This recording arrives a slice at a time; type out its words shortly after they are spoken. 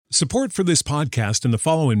Support for this podcast and the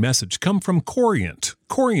following message come from Corient.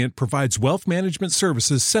 Corient provides wealth management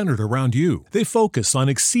services centered around you. They focus on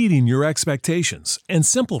exceeding your expectations and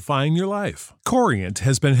simplifying your life. Corient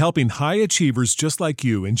has been helping high achievers just like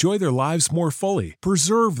you enjoy their lives more fully,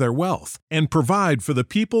 preserve their wealth, and provide for the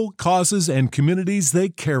people, causes, and communities they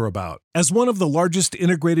care about. As one of the largest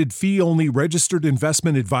integrated fee-only registered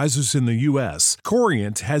investment advisors in the U.S.,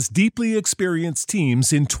 Corient has deeply experienced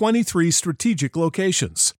teams in 23 strategic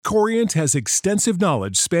locations. Corient has extensive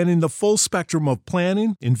knowledge spanning the full spectrum of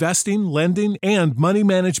planning, investing, lending, and money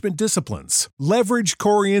management disciplines. Leverage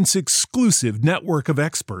Corient's exclusive network of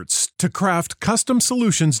experts to craft custom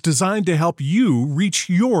solutions designed to help you reach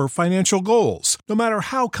your financial goals, no matter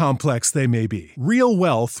how complex they may be. Real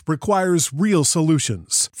wealth requires real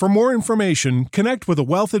solutions. For more information, connect with a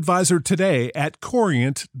wealth advisor today at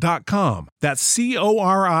Corient.com. That's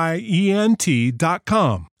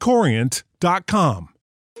Corient.com. Corient.com.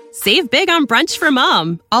 Save big on brunch for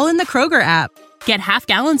mom, all in the Kroger app. Get half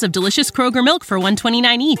gallons of delicious Kroger milk for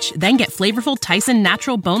 $1.29 each. Then get flavorful Tyson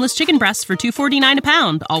natural boneless chicken breasts for $2.49 a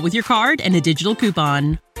pound, all with your card and a digital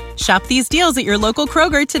coupon. Shop these deals at your local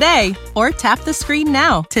Kroger today, or tap the screen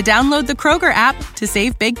now to download the Kroger app to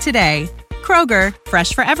save big today. Kroger,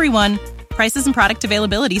 fresh for everyone. Prices and product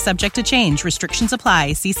availability subject to change. Restrictions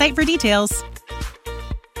apply. See site for details.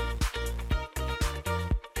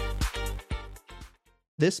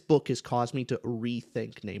 This book has caused me to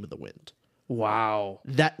rethink Name of the Wind. Wow.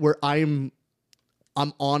 That where I'm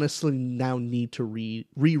honestly now need to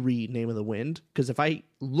reread Name of the Wind, because if I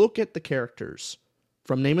look at the characters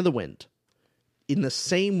from Name of the Wind in the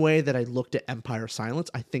same way that I looked at Empire of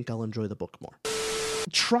Silence, I think I'll enjoy the book more.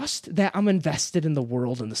 Trust that I'm invested in the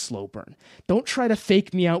world and the slow burn. Don't try to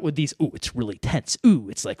fake me out with these, ooh, it's really tense. Ooh,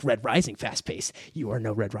 it's like Red Rising fast pace. You are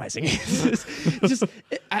no Red Rising. It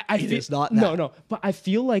is not that. No. But I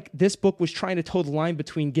feel like this book was trying to toe the line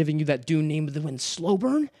between giving you that Dune Name of the Wind slow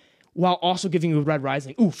burn while also giving you Red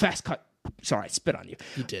Rising. Ooh, fast cut. Sorry, I spit on you.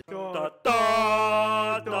 You did.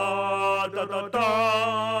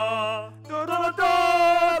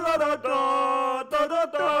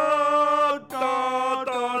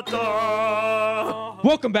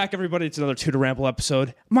 Welcome back, everybody, to another Tutor Ramble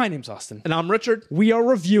episode. My name's Austin. And I'm Richard. We are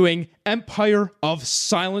reviewing Empire of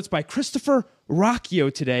Silence by Christopher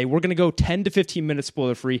Rocchio today. We're going to go 10 to 15 minutes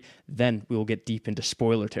spoiler-free, then we will get deep into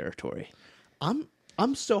spoiler territory. I'm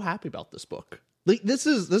so happy about this book. Like, this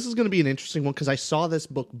is going to be an interesting one because I saw this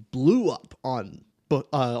book blew up on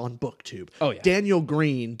BookTube. Oh, yeah. Daniel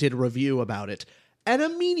Green did a review about it, and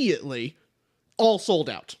immediately all sold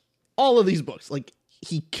out. All of these books, like,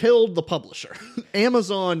 he killed the publisher.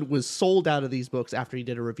 Amazon was sold out of these books after he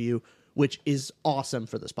did a review, which is awesome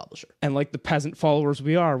for this publisher. And like the peasant followers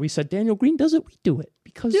we are, we said, Daniel Green does it, we do it.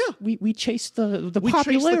 Because we chase the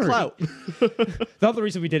popularity. Chase the clout. The other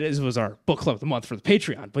reason we did it was our book club of the month for the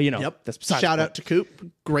Patreon. But, that's besides Shout out to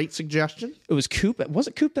Coop. Great suggestion. It was Coop. Was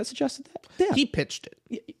it Coop that suggested that? Yeah. He pitched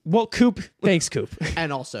it. Well, Coop. Thanks, Coop.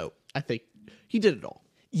 And also, I think he did it all.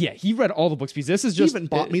 Yeah, he read all the books because this is He just... even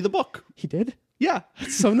bought me the book. He did? Yeah.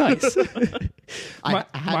 That's so nice. I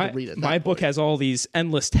had to read it. My book has all these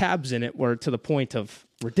endless tabs in it where to the point of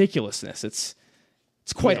ridiculousness. It's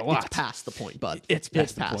quite a lot. It's past the point, bud. It's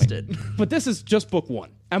past it. But this is just book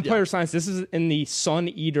one. Empire of Silence. This is in the Sun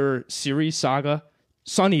Eater series saga.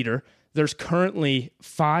 Sun Eater. There's currently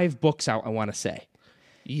 5 books out, I want to say.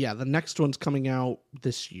 Yeah, the next one's coming out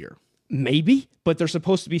this year. Maybe, but there's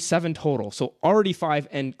supposed to be 7 total. So already 5.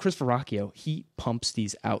 And Christopher Rocchio, he pumps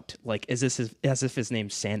these out like as if his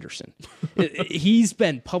name's Sanderson. He's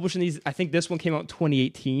been publishing these. I think this one came out in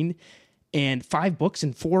 2018. And 5 books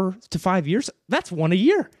in 4 to 5 years. That's one a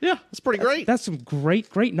year. Yeah, that's pretty great. That's some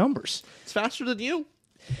great numbers. It's faster than you.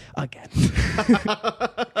 Again.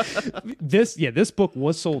 This book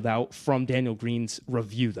was sold out from Daniel Green's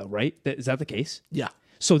review, though, right? Is that the case? Yeah.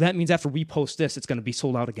 So that means after we post this, it's going to be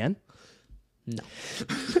sold out again? No.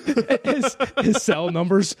 his sell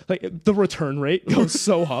numbers, like the return rate goes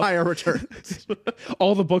so up. Higher returns.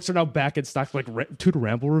 All the books are now back in stock. Like Tutor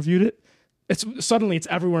Ramble reviewed it. It's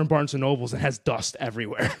everywhere in Barnes and Nobles and has dust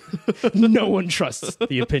everywhere. No one trusts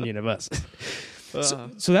the opinion of us.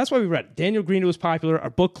 So that's why we read it. Daniel Green was popular. Our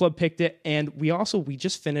book club picked it, and we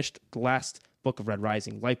just finished the last book of Red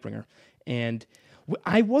Rising, Lightbringer, and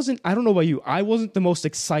I don't know about you, I wasn't the most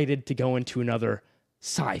excited to go into another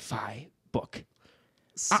sci-fi book.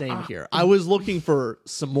 Same here. I was looking for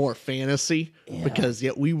some more fantasy because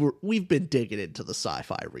we've been digging into the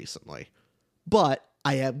sci-fi recently, but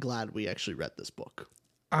I am glad we actually read this book.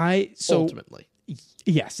 Ultimately,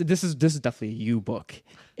 Yes, this is definitely a you book.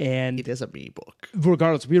 And It is a me book.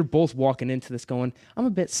 regardless, we were both walking into this going, I'm a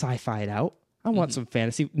bit sci-fi'd out. I want some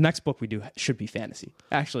fantasy. Next book we do should be fantasy.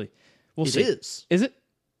 Actually, we'll see. It is. Is it?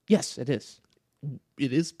 Yes, it is.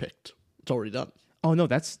 It is picked. It's already done. Oh no,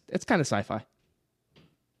 it's kind of sci-fi.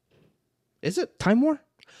 Is it? Time War?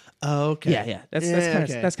 Okay. Yeah. That's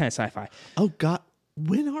kind of sci-fi. Oh God,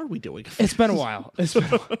 when are we doing? It's been a while.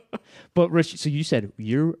 But Rich, so you said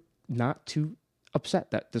you're not too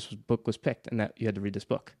upset that this book was picked and that you had to read this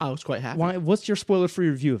book. I was quite happy. Why? What's your spoiler-free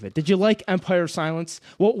review of it? Did you like Empire of Silence?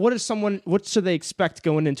 What should they expect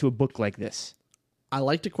going into a book like this? I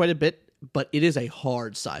liked it quite a bit, but it is a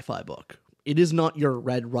hard sci-fi book. It is not your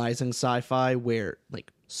Red Rising sci-fi where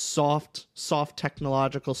like soft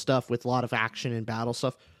technological stuff with a lot of action and battle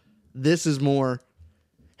stuff. This is more,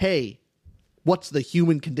 hey, what's the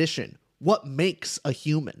human condition? What makes a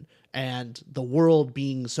human? And the world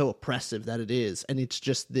being so oppressive that it is. And it's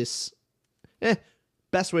just this,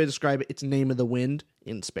 best way to describe it, it's Name of the Wind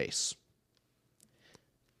in space.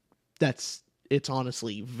 It's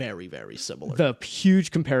honestly very, very similar. The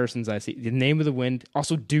huge comparisons I see. The Name of the Wind,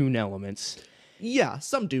 also Dune elements. Yeah,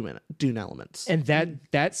 some Dune elements. And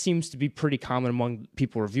that seems to be pretty common among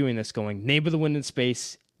people reviewing this, going, Name of the Wind in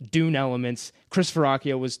space, Dune elements. Chris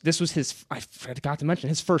Verrocchio this was his, I forgot to mention,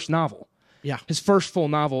 his first novel. Yeah. His first full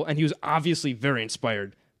novel, and he was obviously very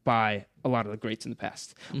inspired by a lot of the greats in the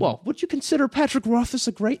past. Mm-hmm. Well, would you consider Patrick Rothfuss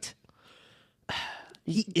a great?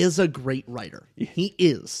 He is a great writer. He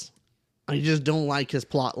is. I just don't like his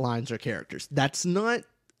plot lines or characters. That's not,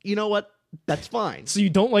 you know what? That's fine. So you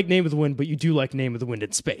don't like Name of the Wind, but you do like Name of the Wind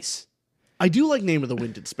in space. I do like Name of the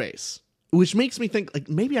Wind in space, which makes me think, like,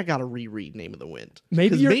 maybe I got to reread Name of the Wind.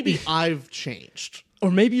 Maybe I've changed. Or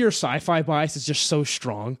maybe your sci-fi bias is just so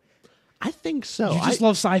strong. I think so. You just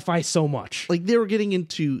love sci-fi so much. Like, they were getting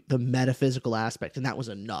into the metaphysical aspect, and that was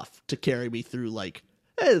enough to carry me through, like,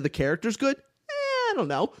 hey, the character's good? I don't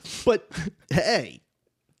know. But, hey,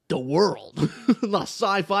 the world. The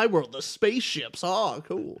sci-fi world. The spaceships. Oh,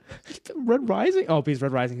 cool. Red Rising? Oh, because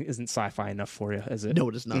Red Rising isn't sci-fi enough for you, is it? No,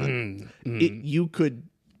 it is not. You could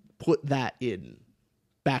put that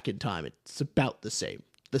back in time. It's about the same.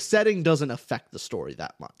 The setting doesn't affect the story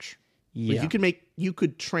that much. Yeah. Like you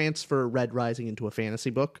could transfer Red Rising into a fantasy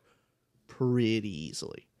book pretty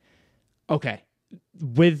easily. Okay.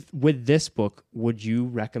 With this book, would you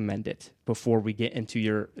recommend it before we get into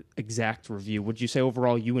your exact review? Would you say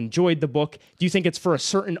overall you enjoyed the book? Do you think it's for a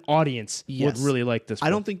certain audience would really like this book? I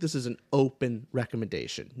don't think this is an open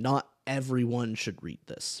recommendation. Not everyone should read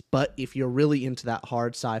this. But if you're really into that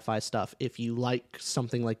hard sci-fi stuff, if you like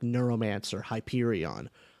something like Neuromancer, Hyperion,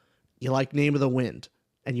 you like Name of the Wind,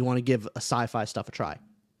 and you want to give a sci-fi stuff a try,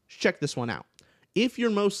 check this one out. If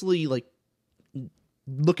you're mostly like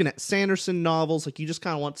looking at Sanderson novels, like you just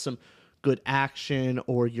kind of want some good action,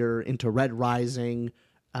 or you're into Red Rising,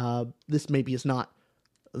 this maybe is not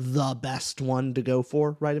the best one to go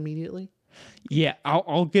for right immediately. Yeah,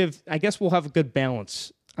 I guess we'll have a good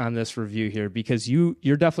balance on this review here, because you're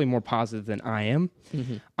definitely more positive than I am.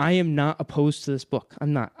 Mm-hmm. I am not opposed to this book.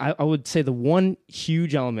 I'm not. I would say the one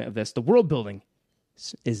huge element of this, the world building,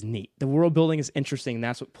 is neat. The world building is interesting. And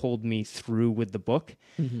that's what pulled me through with the book.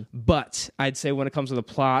 Mm-hmm. But I'd say when it comes to the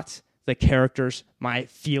plot, the characters, my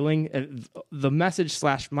feeling, the message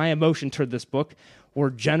 / my emotion toward this book were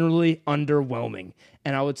generally underwhelming.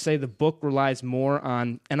 And I would say the book relies more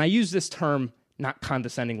on, and I use this term not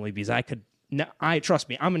condescendingly, because trust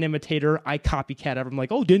me, I'm an imitator. I copycat everyone. I'm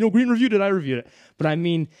like, oh, Daniel Green reviewed it. I reviewed it. But I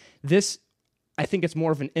mean, I think it's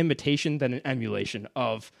more of an imitation than an emulation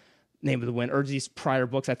of Name of the Wind or these prior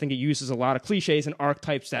books. I think it uses a lot of cliches and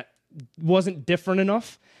archetypes that wasn't different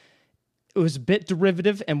enough. It was a bit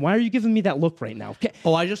derivative. And why are you giving me that look right now? Okay.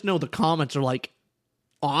 Oh, I just know the comments are like,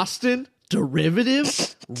 Austin,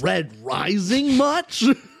 derivative, Red Rising much?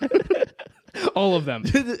 All of them.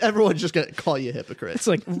 Everyone's just going to call you a hypocrite. It's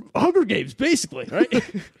like Hunger Games, basically, right?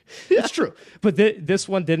 It's true. But this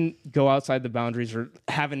one didn't go outside the boundaries or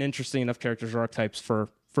have an interesting enough characters or archetypes for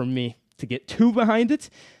me to get too behind it.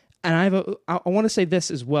 And I want to say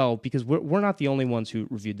this as well, because we're not the only ones who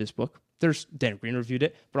reviewed this book. There's Dan Green reviewed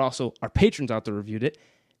it, but also our patrons out there reviewed it.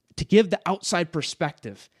 To give the outside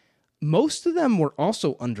perspective, most of them were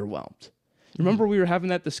also underwhelmed. Remember we were having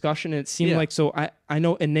that discussion, and it seemed like, so I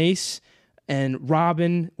know Anais and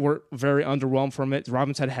Robin were very underwhelmed from it.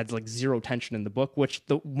 Robin said it had like zero tension in the book, which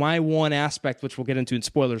my one aspect, which we'll get into in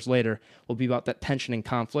spoilers later, will be about that tension and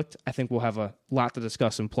conflict. I think we'll have a lot to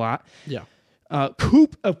discuss in plot. Yeah.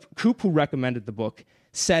 Coop, who recommended the book,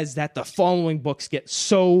 says that the following books get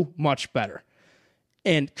so much better.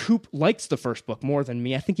 And Coop likes the first book more than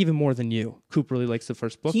me. I think even more than you. Coop really likes the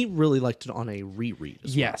first book. He really liked it on a reread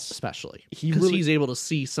as well, especially. Because he's able to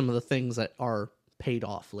see some of the things that are paid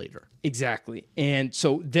off later. Exactly. And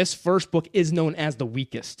so this first book is known as the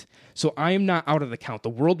weakest. So I am not out of the count. The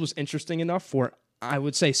world was interesting enough for, I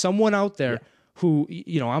would say, someone out there who,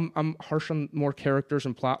 I'm harsh on more characters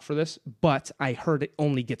and plot for this, but I heard it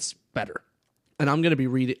only gets better. And I'm going to be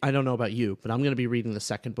reading, I don't know about you, but I'm going to be reading the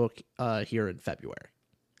second book here in February.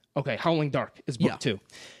 Okay, Howling Dark is book 2.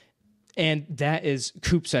 And that is,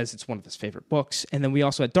 Coop says it's one of his favorite books. And then we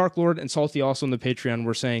also had Dark Lord and Salty also on the Patreon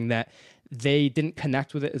were saying that they didn't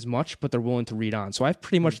connect with it as much, but they're willing to read on. So I have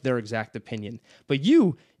pretty much their exact opinion. But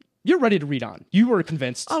you're ready to read on. You were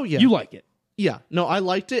convinced. Oh, yeah. You like it. Yeah. No, I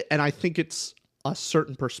liked it, and I think it's a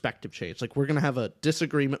certain perspective change. Like, we're going to have a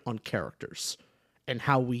disagreement on characters and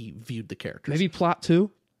how we viewed the characters. Maybe plot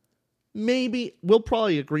too? Maybe. We'll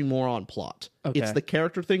probably agree more on plot. Okay. It's the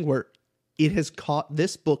character thing where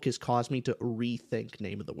this book has caused me to rethink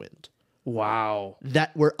Name of the Wind. Wow.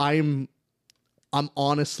 That where I'm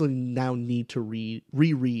honestly now need to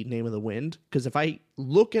reread Name of the Wind, because if I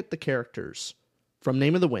look at the characters from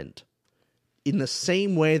Name of the Wind in the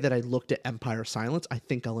same way that I looked at Empire Silence, I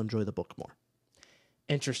think I'll enjoy the book more.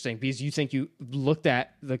 Interesting, because you think you looked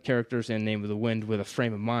at the characters in Name of the Wind with a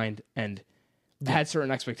frame of mind and had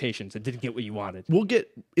certain expectations and didn't get what you wanted. We'll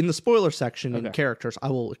get in the spoiler section in characters. I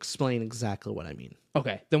will explain exactly what I mean.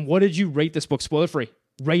 Okay, then what did you rate this book, spoiler free,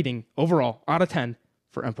 rating overall out of 10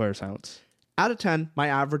 for Empire Silence? Out of 10, my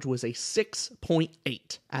average was a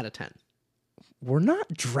 6.8 out of 10. We're not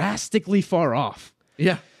drastically far off.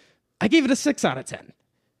 Yeah. I gave it a 6 out of 10.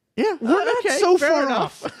 Yeah. We're not so far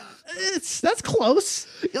off. That's close.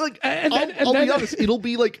 Like, I'll be honest, it'll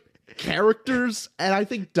be like characters and I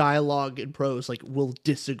think dialogue and prose like will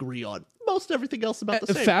disagree on most everything else about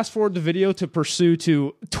the same. Fast forward the video to pursue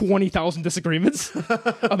to 20,000 disagreements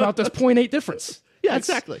about this 0.8 difference. Yeah,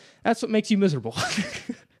 exactly. That's what makes you miserable.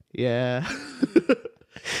 Yeah.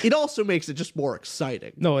 It also makes it just more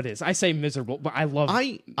exciting. No, it is. I say miserable, but I love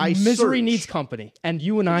misery needs company. And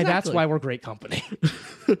you and I, that's why we're great company.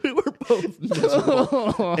 We're both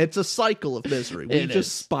miserable. It's a cycle of misery. We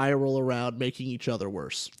just spiral around making each other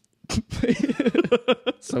worse.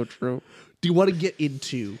 So true. Do you want to get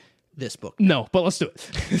into this book? No, but let's do it.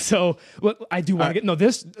 So what I do want to get... No,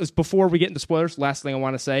 this is before we get into spoilers. Last thing I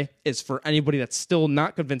want to say is for anybody that's still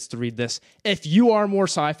not convinced to read this, if you are more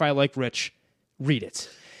sci-fi like Rich, read it.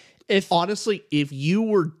 Honestly, if you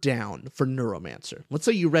were down for Neuromancer, let's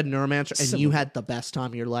say you read Neuromancer and you had the best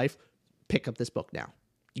time of your life, pick up this book now.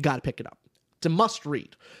 You got to pick it up. It's a must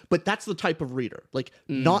read. But that's the type of reader. Like,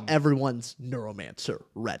 not everyone's Neuromancer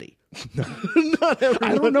ready. Not everyone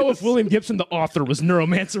I don't know if William Gibson, the author, was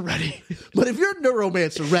Neuromancer ready. But if you're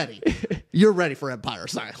Neuromancer ready, you're ready for Empire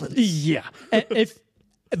Silence. Yeah. If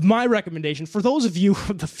my recommendation, for those of you,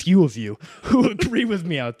 the few of you who agree with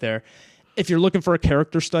me out there, if you're looking for a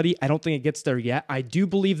character study, I don't think it gets there yet. I do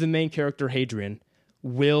believe the main character, Hadrian,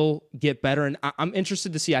 will get better. And I'm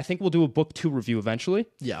interested to see. I think we'll do a book 2 review eventually.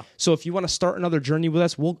 Yeah. So if you want to start another journey with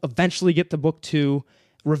us, we'll eventually get to book 2,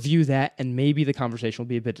 review that, and maybe the conversation will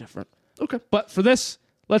be a bit different. Okay. But for this,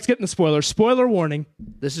 let's get in the spoilers. Spoiler warning.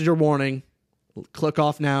 This is your warning. Click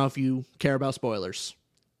off now if you care about spoilers.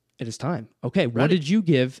 It is time. Okay. What did you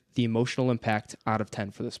give the emotional impact out of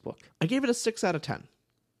 10 for this book? I gave it a 6 out of 10.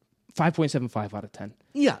 5.75 out of 10.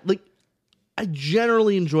 Yeah, like, I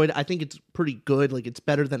generally enjoyed it. I think it's pretty good. Like, it's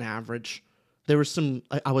better than average. There was some...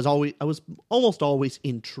 I was almost always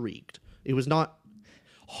intrigued. It was not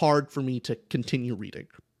hard for me to continue reading.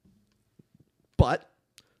 But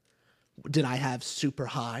did I have super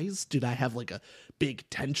highs? Did I have, like, a big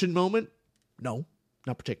tension moment? No,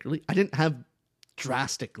 not particularly. I didn't have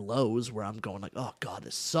drastic lows where I'm going like, oh, God,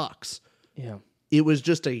 this sucks. Yeah. It was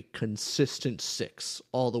just a consistent 6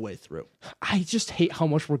 all the way through. I just hate how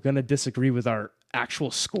much we're going to disagree with our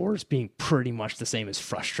actual scores being pretty much the same as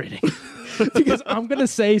frustrating. Because I'm going to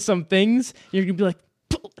say some things, you're going to be like,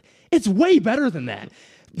 it's way better than that.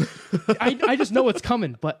 I just know it's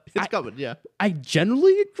coming, but it's coming, yeah. I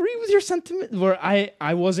generally agree with your sentiment where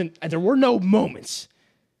I wasn't, there were no moments.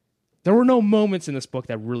 There were no moments in this book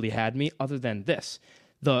that really had me other than this.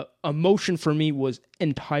 The emotion for me was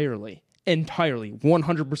entirely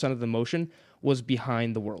 100% of the emotion was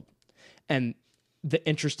behind the world and the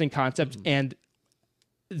interesting concept and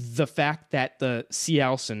the fact that the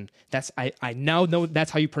Cialson, I now know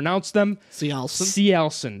that's how you pronounce them.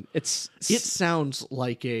 Cialson. It sounds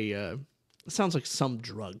like some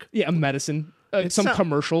drug. Yeah, a medicine. some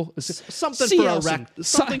commercial. Something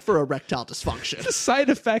Cialcin. For erectile dysfunction. The side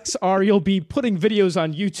effects are you'll be putting videos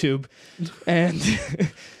on YouTube, and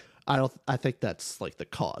I think that's like the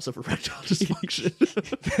cause of erectile dysfunction.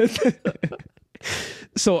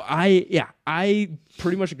 So I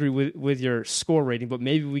pretty much agree with your score rating, but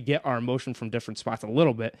maybe we get our emotion from different spots a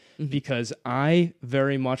little bit, because I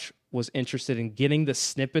very much was interested in getting the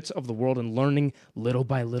snippets of the world and learning little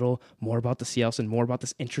by little more about the Cialcin, more about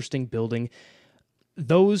this interesting building.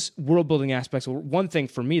 Those world building aspects were one thing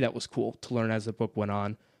for me that was cool to learn as the book went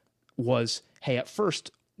on was, hey, at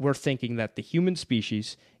first we're thinking that the human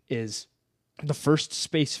species is the first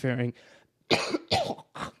spacefaring. Oh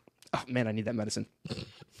man, I need that medicine.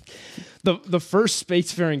 The first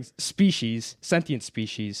spacefaring species, sentient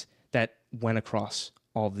species that went across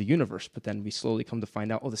all of the universe. But then we slowly come to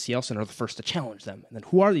find out, the Cialcin are the first to challenge them. And then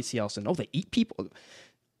who are these Cialcin? Oh, they eat people.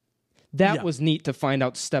 That was neat to find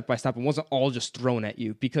out step by step. It wasn't all just thrown at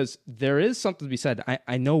you, because there is something to be said.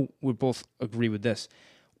 I know we both agree with this.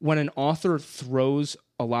 When an author throws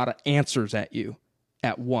a lot of answers at you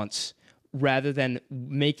at once, rather than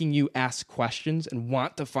making you ask questions and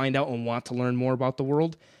want to find out and want to learn more about the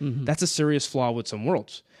world, that's a serious flaw with some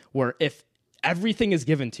worlds, where if everything is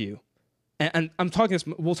given to you, and I'm talking this,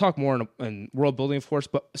 we'll talk more in world building, of course,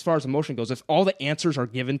 but as far as emotion goes, if all the answers are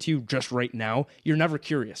given to you just right now, you're never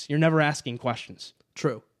curious. You're never asking questions.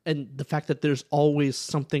 True. And the fact that there's always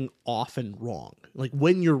something off and wrong. Like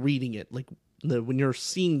when you're reading it, like when you're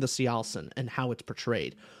seeing the Cialcin and how it's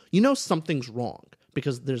portrayed, you know something's wrong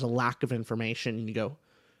because there's a lack of information, and you go,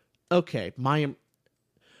 okay, my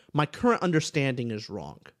current understanding is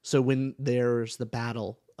wrong. So when there's the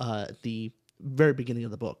battle at the very beginning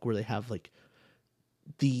of the book where they have like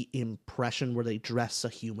the impression where they dress a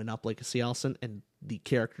human up like a Cialcin and the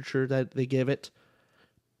caricature that they give it,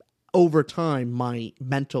 over time my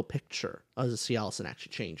mental picture of the Cialcin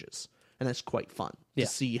actually changes, and that's quite fun to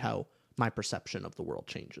see how my perception of the world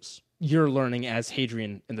changes. You're learning as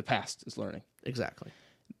Hadrian in the past is learning. Exactly.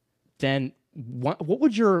 Then what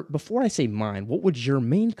would your, before I say mine, what would your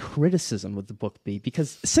main criticism of the book be?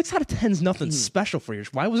 Because 6 out of 10 is nothing special for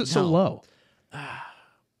yours. Why was it so low? The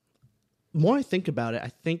more I think about it, I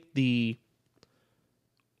think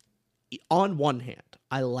on one hand,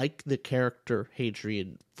 I like the character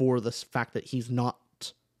Hadrian for the fact that he's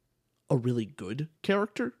not a really good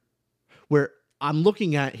character, where I'm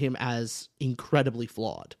looking at him as incredibly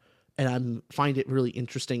flawed, and I find it really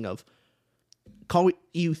interesting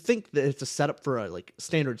you think that it's a setup for a like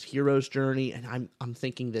standard hero's journey, and I'm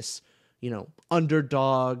thinking this,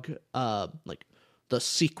 underdog, like the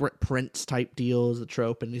secret prince type deal is the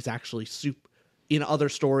trope, and he's actually in other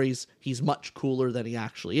stories he's much cooler than he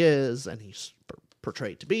actually is, and he's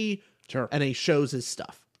portrayed to be. Sure. And he shows his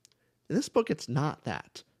stuff. In this book, it's not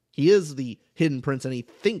that. He is the hidden prince, and he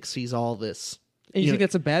thinks he's all this. And you think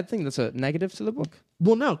that's a bad thing? That's a negative to the book?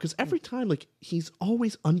 Well, no, because every time, like, he's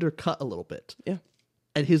always undercut a little bit. Yeah.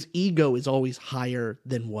 And his ego is always higher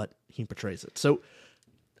than what he portrays it. So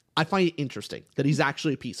I find it interesting that he's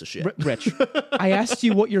actually a piece of shit. Rich, I asked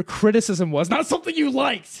you what your criticism was, not something you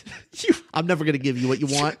liked. I'm never going to give you what you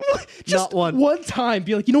want. Just not one. One time,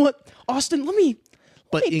 be like, you know what, Austin, let me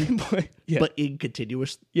But in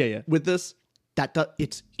continuous with this,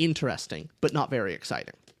 it's interesting, but not very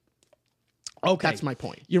exciting. Okay. That's my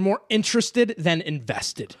point. You're more interested than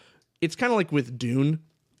invested. It's kind of like with Dune.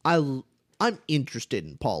 I'm interested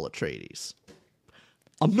in Paul Atreides.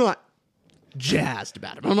 I'm not jazzed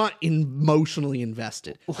about him. I'm not emotionally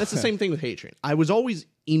invested. That's the same thing with Hadrian. I was always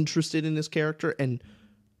interested in this character, and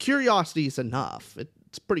curiosity is enough.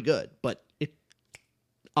 It's pretty good, but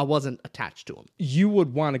I wasn't attached to him. You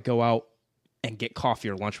would want to go out and get coffee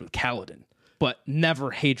or lunch with Kaladin, but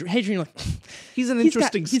never Hadrian. Hadrian, like, he's an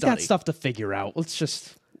interesting study. He's got stuff to figure out.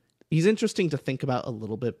 He's interesting to think about a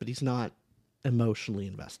little bit, but he's not emotionally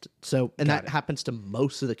invested. So, and that happens to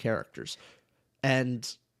most of the characters. And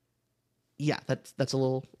yeah, that's a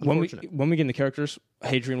little unfortunate. When we get into characters,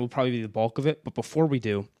 Hadrian will probably be the bulk of it. But before we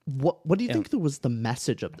do, what do you think that was the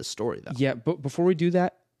message of the story, though? Yeah, but before we do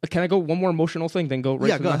that, can I go one more emotional thing, then go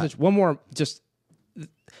right to the message? One more,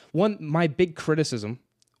 my big criticism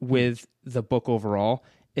with the book overall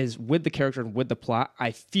is with the character and with the plot, I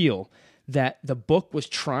feel that the book was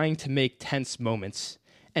trying to make tense moments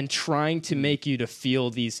and trying to make you to feel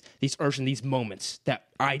these urgent, these moments that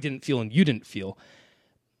I didn't feel and you didn't feel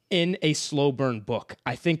in a slow burn book.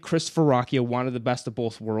 I think Christopher Rocchio wanted the best of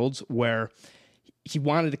both worlds, where he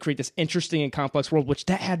wanted to create this interesting and complex world, which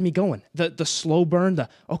that had me going. The slow burn,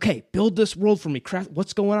 okay, build this world for me, craft,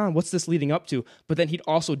 what's going on, what's this leading up to? But then he'd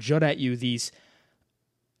also jut at you these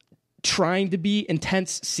trying to be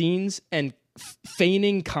intense scenes and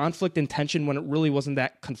feigning conflict and tension when it really wasn't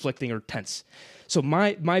that conflicting or tense. So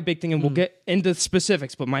my big thing, and we'll get into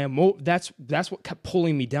specifics, but that's what kept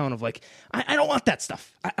pulling me down. Of like, I don't want that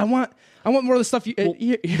stuff. I want more of the stuff.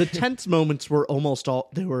 The tense moments were almost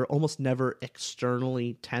never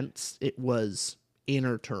externally tense. It was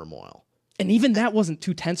inner turmoil. And even that wasn't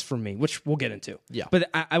too tense for me, which we'll get into. Yeah. But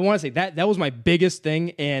I want to say that was my biggest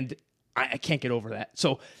thing, and I can't get over that.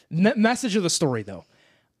 So message of the story, though.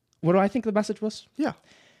 What do I think the message was? Yeah.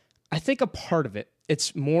 I think a part of it,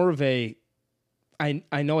 it's more of a...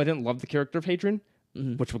 I know I didn't love the character of Hadrian,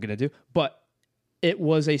 which we're going to do, but it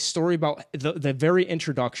was a story about the very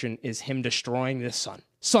introduction is him destroying this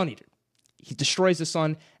sun eater. He destroys the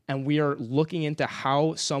sun, and we are looking into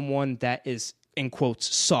how someone that is, in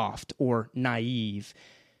quotes, soft or naive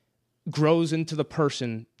grows into the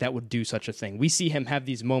person that would do such a thing. We see him have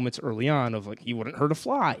these moments early on of like, he wouldn't hurt a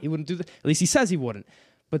fly. He wouldn't do that. At least he says he wouldn't.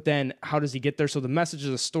 But then how does he get there? So the message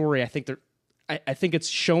of the story, I think it's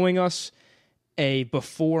showing us a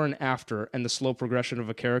before and after and the slow progression of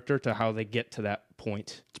a character to how they get to that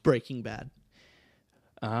point. It's Breaking Bad.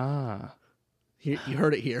 You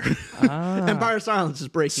heard it here. Empire of Silence is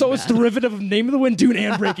Breaking Bad. So it's derivative of Name of the Wind, Dune,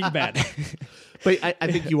 and Breaking Bad. But I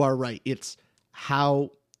think you are right. It's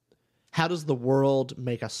how does the world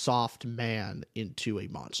make a soft man into a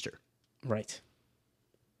monster? Right.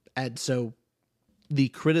 And so the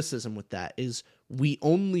criticism with that is we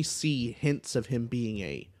only see hints of him being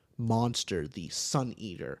a monster, the sun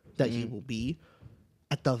eater that he will be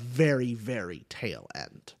at the very, very tail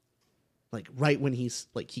end. Like right when he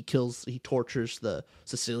tortures the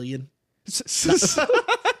Sicilian.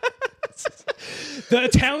 The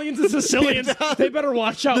Italians and Sicilians, they better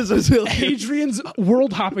watch out. Hadrian's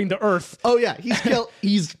world hopping to Earth. Oh yeah,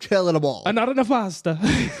 he's killing them all. And not enough pasta.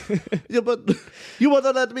 Yeah, but you want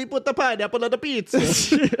to let me put the pineapple on the pizza,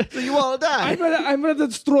 so you all die. I'm gonna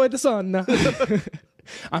destroy the sun.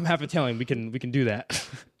 I'm half Italian. We can do that.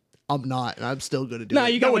 I'm not, and I'm still gonna do it. No,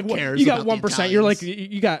 you got cares. You got 1%. You're like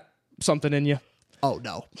you got something in you. Oh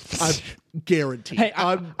no, I'm guaranteed. Hey,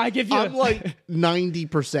 I give you. I'm like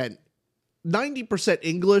 90%. 90%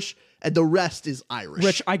 English, and the rest is Irish.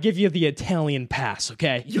 Rich, I give you the Italian pass,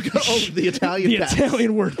 okay? You got the Italian the pass.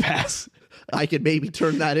 Italian word pass. I could maybe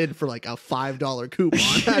turn that in for like a $5 coupon.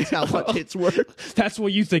 That's how much it's worth. That's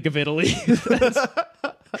what you think of Italy.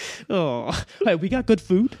 Oh, hey, we got good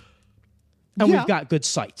food, and we've got good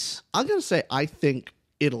sights. I'm gonna say I think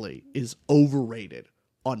Italy is overrated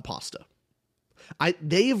on pasta.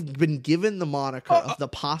 They have been given the moniker of the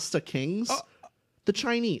pasta kings. The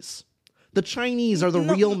Chinese. The Chinese are the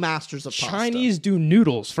real masters of pasta. Chinese do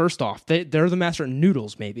noodles, first off. They're the master of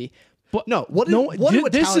noodles, maybe. But what do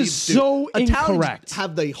Italians this is so Italians incorrect.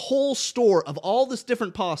 Have the whole store of all this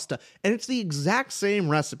different pasta, and it's the exact same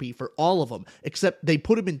recipe for all of them, except they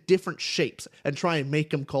put them in different shapes and try and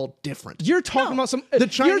make them called different. You're talking about some... The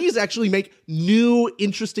Chinese actually make new,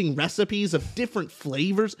 interesting recipes of different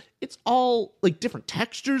flavors. It's all like different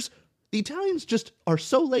textures. The Italians just are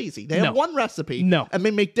so lazy. They have one recipe, and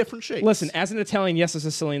they make different shapes. Listen, as an Italian, yes, the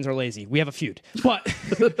Sicilians are lazy. We have a feud. But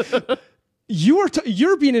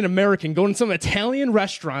you're being an American, going to some Italian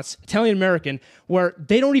restaurants, Italian-American, where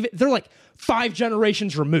they're like 5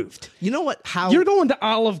 generations removed. You know what? You're going to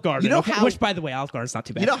Olive Garden, how, which, by the way, Olive Garden's not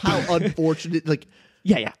too bad. You know how unfortunate,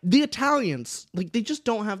 Yeah. The Italians, they just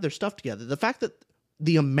don't have their stuff together. The fact that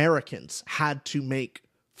the Americans had to make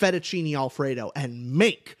fettuccine Alfredo and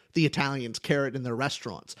make the Italians carry it in their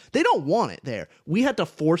restaurants. They don't want it there. We had to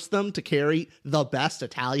force them to carry the best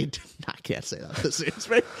Italian. I can't say that this is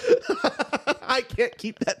right. I can't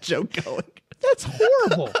keep that joke going. That's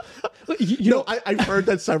horrible. you know, I've heard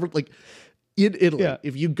that several, in Italy,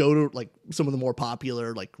 if you go to some of the more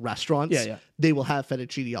popular restaurants, they will have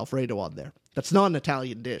fettuccine Alfredo on there. That's not an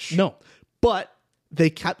Italian dish. No. But they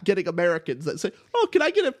kept getting Americans that say, "Oh, can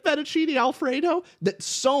I get a fettuccine Alfredo?" That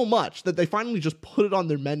so much that they finally just put it on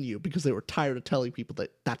their menu because they were tired of telling people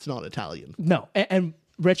that that's not Italian. No, and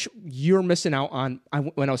Rich, you're missing out on.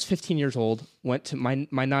 When I was 15 years old, went to my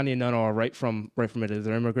nanny and nana are right from Italy.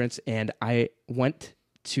 They're immigrants, and I went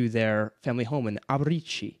to their family home in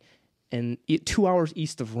Abruzzi, and 2 hours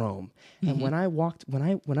east of Rome. Mm-hmm. And when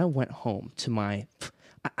I went home to I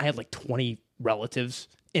had 20 relatives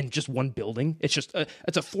in just one building. It's just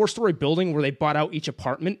it's a 4-story building where they bought out each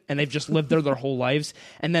apartment and they've just lived there their whole lives.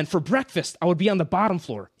 And then for breakfast, I would be on the bottom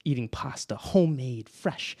floor eating pasta, homemade,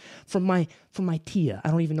 fresh from my tia.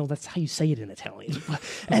 I don't even know that's how you say it in Italian.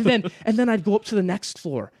 and then I'd go up to the next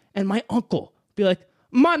floor and my uncle be like,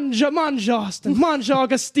 "Mangia, Austin, mangia,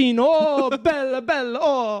 Agostino, oh, bella,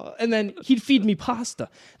 oh." And then he'd feed me pasta.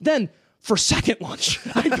 Then for second lunch.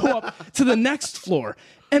 I'd go up to the next floor.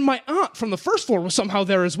 And my aunt from the first floor was somehow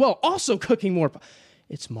there as well, also cooking more.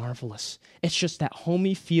 It's marvelous. It's just that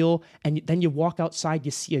homey feel. And then you walk outside,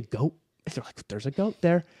 you see a goat. And they're like, there's a goat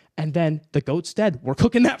there. And then the goat's dead. We're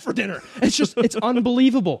cooking that for dinner. It's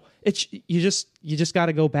unbelievable. You just got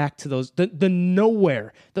to go back to those, the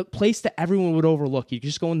nowhere, the place that everyone would overlook. You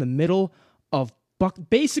just go in the middle of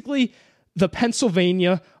basically the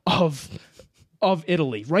Pennsylvania of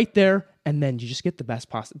Italy, right there. And then you just get the best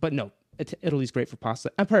pasta. But no, Italy's great for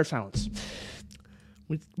pasta. Empire of Silence.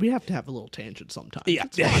 We have to have a little tangent sometimes. Yeah.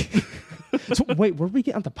 So wait, where we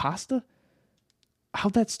get onto pasta?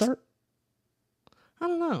 How'd that start? I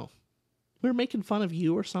don't know. We were making fun of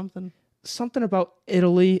you or something. Something about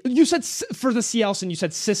Italy. You said for the Cialson, you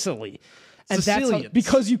said Sicily. And Sicilians. that's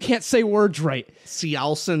because you can't say words right.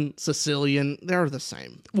 Cialson, Sicilian, they're the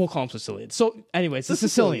same. We'll call them Sicilians. So anyways, the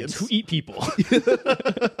Sicilians who eat people.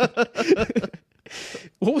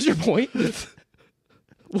 What was your point? I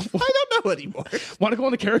don't know anymore. Want to go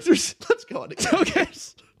on the characters? Let's go on the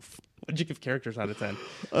characters. Okay. What'd you give characters out of 10?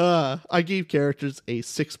 I gave characters a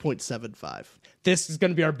 6.75. This is going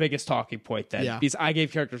to be our biggest talking point then. Yeah. Because I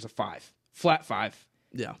gave characters a 5. Flat 5.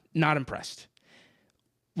 Yeah. Not impressed.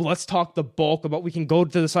 Well, let's talk the bulk about, we can go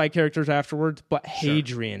to the side characters afterwards, but Sure.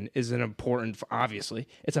 Hadrian is an important, obviously.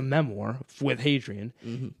 It's a memoir with Hadrian.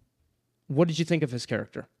 Mm-hmm. What did you think of his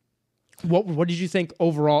character? What did you think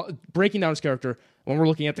overall, breaking down his character, when we're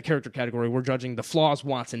looking at the character category, we're judging the flaws,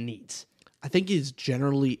 wants, and needs. I think he's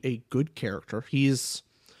generally a good character. He's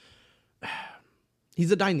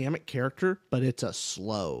a dynamic character, but it's a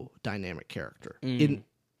slow dynamic character. In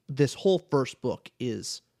this whole first book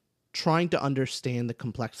is trying to understand the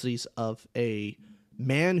complexities of a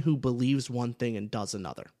man who believes one thing and does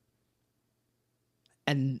another.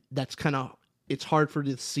 And that's kind of, it's hard for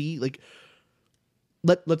you to see. Like,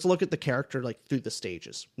 let's look at the character like through the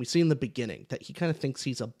stages. We see in the beginning that he kind of thinks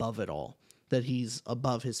he's above it all, that he's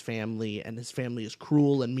above his family, and his family is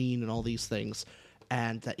cruel and mean and all these things,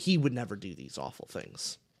 and that he would never do these awful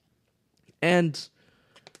things. And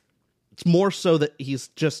it's more so that he's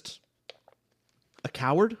just a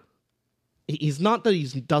coward. He's not that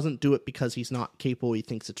he doesn't do it because he's not capable, he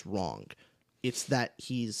thinks it's wrong. It's that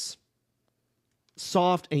he's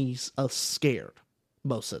soft and he's scared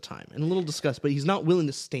most of the time and a little disgusted, but he's not willing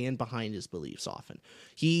to stand behind his beliefs often.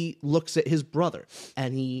 He looks at his brother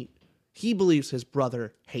and he believes his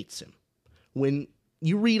brother hates him. When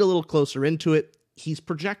you read a little closer into it, he's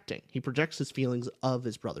projecting. He projects his feelings of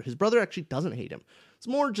his brother. His brother actually doesn't hate him. It's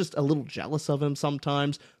more just a little jealous of him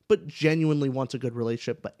sometimes, but genuinely wants a good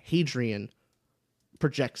relationship. But Hadrian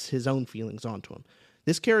projects his own feelings onto him.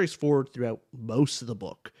 This carries forward throughout most of the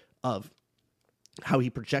book of how he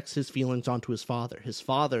projects his feelings onto his father. His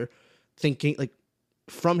father thinking, like,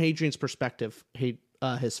 from Hadrian's perspective,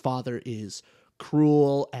 his father is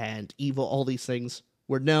cruel and evil, all these things,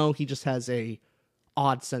 where no, he just has a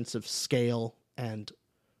odd sense of scale, and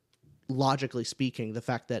logically speaking, the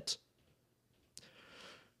fact that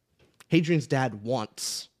Hadrian's dad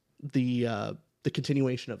wants the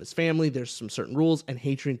continuation of his family. There's some certain rules, and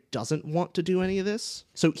Hadrian doesn't want to do any of this.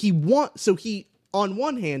 So he on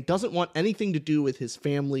one hand doesn't want anything to do with his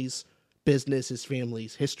family's business, his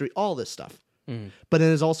family's history, all this stuff. But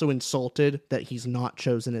then is also insulted that he's not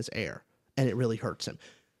chosen as heir, and it really hurts him.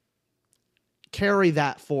 Carry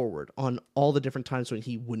that forward on all the different times when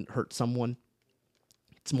he wouldn't hurt someone.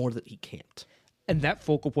 It's more that he can't. And that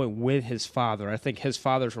focal point with his father, I think his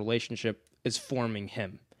father's relationship is forming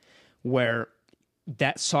him, where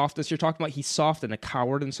that softness you're talking about, he's soft and a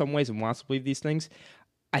coward in some ways and wants to believe these things.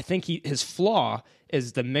 I think his flaw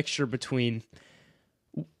is the mixture between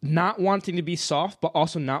not wanting to be soft, but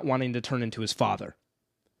also not wanting to turn into his father.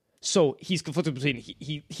 So he's conflicted between,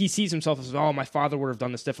 he sees himself as, oh, my father would have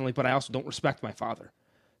done this differently, but I also don't respect my father.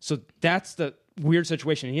 So that's the weird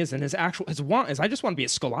situation he is. And his want is, I just want to be a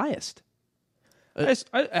scholaist.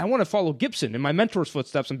 I want to follow Gibson in my mentor's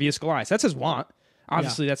footsteps and be a scholaist. That's his want.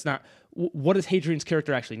 Obviously, that's not. What does Hadrian's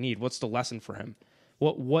character actually need? What's the lesson for him?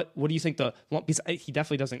 What do you think because he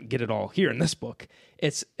definitely doesn't get it all here in this book.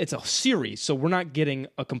 It's a series, so we're not getting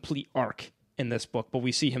a complete arc in this book, but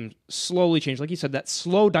we see him slowly change. Like you said, that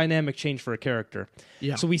slow dynamic change for a character.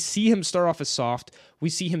 Yeah. So we see him start off as soft. We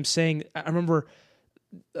see him saying, I remember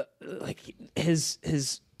like his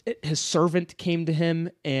servant came to him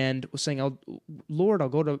and was saying, Lord, I'll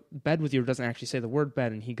go to bed with you. It doesn't actually say the word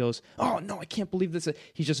bed. And he goes, oh no, I can't believe this.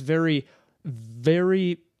 He's just very,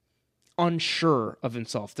 very unsure of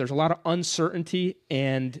himself. There's a lot of uncertainty,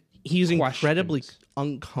 and he's incredibly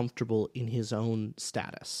uncomfortable in his own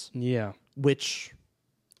status. Yeah. Which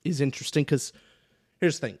is interesting because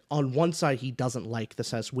here's the thing. On one side, he doesn't like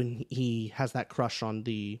this as when he has that crush on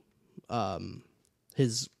the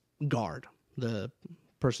his guard, the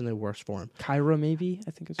person that works for him. Kyra, maybe,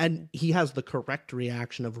 I think it's. And he has the correct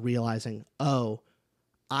reaction of realizing, oh,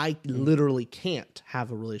 I literally can't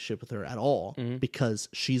have a relationship with her at all because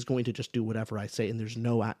she's going to just do whatever I say, and there's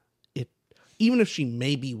no even if she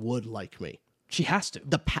maybe would like me, she has to.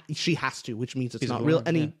 She has to, which means it's He's not a real. woman,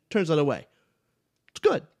 And yeah. he turns that away. It's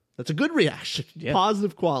good. That's a good reaction. Yeah.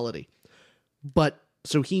 Positive quality. But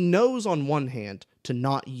so he knows on one hand to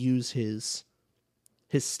not use his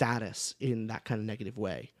status in that kind of negative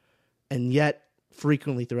way. And yet,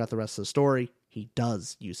 frequently throughout the rest of the story, he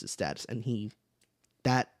does use his status. And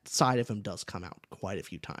that side of him does come out quite a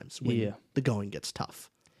few times when the going gets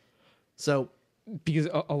tough. So, because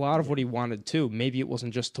a lot of what he wanted too, maybe it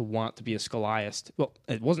wasn't just to want to be a Scholiast. Well,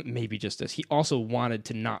 it wasn't maybe just this. He also wanted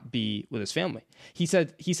to not be with his family. He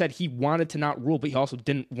said he wanted to not rule, but he also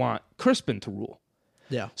didn't want Crispin to rule.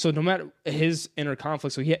 yeah. So no matter his inner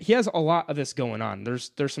conflict, so he has a lot of this going on.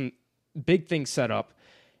 There's some big things set up,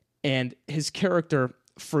 and his character,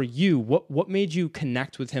 for you, what made you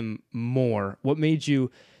connect with him more? What made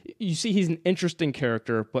you see he's an interesting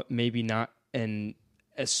character, but maybe not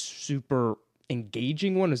a super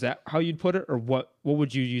engaging one? Is that how you'd put it? Or what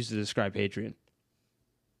would you use to describe Hadrian?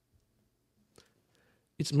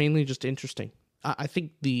 It's mainly just interesting. I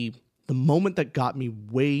think the moment that got me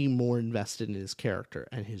way more invested in his character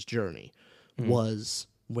and his journey was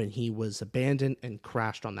when he was abandoned and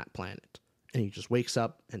crashed on that planet. And he just wakes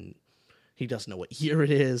up and he doesn't know what year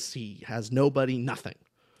it is. He has nobody, nothing.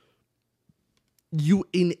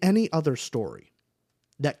 In any other story,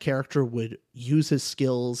 that character would use his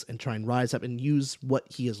skills and try and rise up and use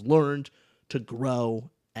what he has learned to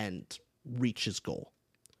grow and reach his goal.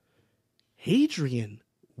 Hadrian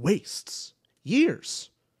wastes years.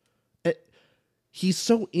 He's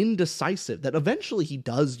so indecisive that eventually he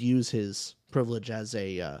does use his privilege as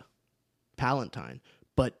a Palatine,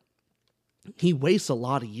 but he wastes a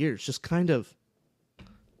lot of years just kind of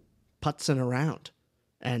putzing around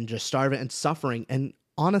and just starving and suffering, and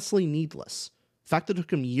honestly needless. The fact that it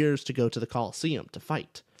took him years to go to the Colosseum to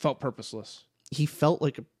fight. Felt purposeless. He felt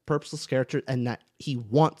like a purposeless character, and that he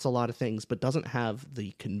wants a lot of things, but doesn't have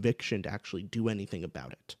the conviction to actually do anything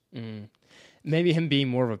about it. Maybe him being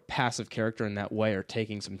more of a passive character in that way, or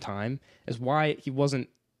taking some time, is why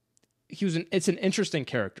it's an interesting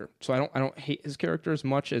character. So I don't hate his character as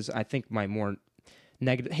much as I think my more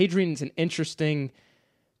negative. Hadrian's an interesting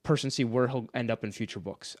person to see where he'll end up in future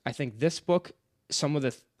books. I think this book, some of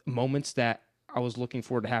the moments that I was looking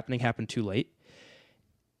forward to happened too late.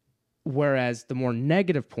 Whereas the more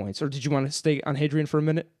negative points, or did you want to stay on Hadrian for a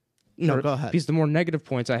minute? No, go ahead. Because the more negative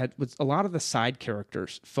points I had with a lot of the side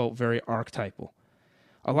characters felt very archetypal.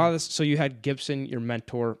 A lot of this, so you had Gibson, your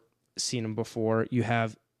mentor, seen him before. You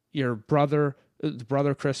have your brother, the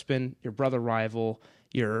brother Crispin, your brother rival,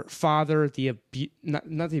 your father,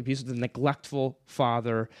 not the abusive, the neglectful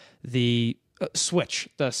father, the switch,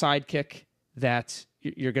 the sidekick that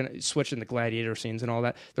you're going to switch in the gladiator scenes and all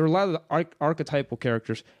that. There were a lot of the archetypal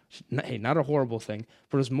characters. Hey, not a horrible thing,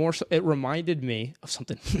 but it was more so, it reminded me of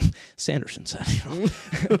something Sanderson said.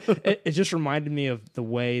 It just reminded me of the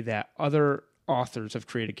way that other authors have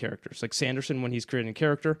created characters. Like Sanderson, when he's creating a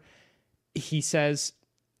character, he says,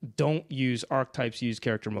 don't use archetypes, use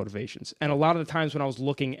character motivations. And a lot of the times when I was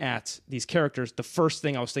looking at these characters, the first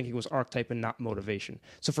thing I was thinking was archetype and not motivation.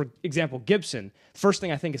 So for example, Gibson, first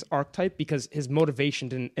thing I think is archetype because his motivation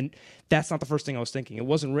didn't, and that's not the first thing I was thinking. It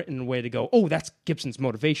wasn't written in a way to go, oh, that's Gibson's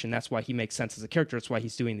motivation. That's why he makes sense as a character. That's why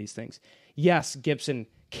he's doing these things. Yes, Gibson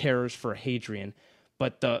cares for Hadrian,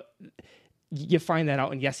 but you find that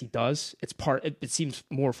out, and yes, he does. It seems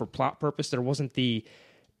more for plot purpose. There wasn't the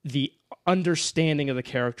understanding of the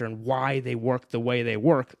character and why they work the way they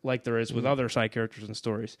work, like there is with other side characters and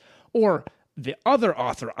stories. Or the other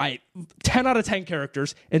author, 10 out of 10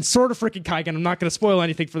 characters, and sort of freaking Kaigan. I'm not going to spoil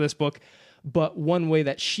anything for this book, but one way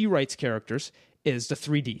that she writes characters is the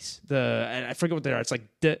 3Ds. And I forget what they are. It's like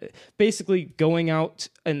basically going out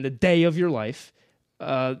in the day of your life.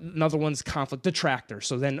 Another one's conflict, detractor.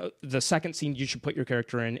 So then the second scene you should put your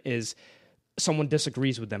character in is someone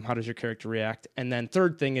disagrees with them. How does your character react? And then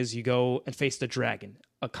third thing is you go and face the dragon,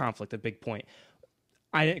 a conflict, a big point.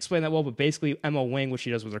 I didn't explain that well, but basically Emma Wing, what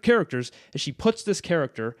she does with her characters is she puts this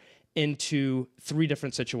character into 3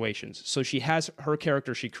 different situations. So she has her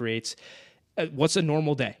character she creates. What's a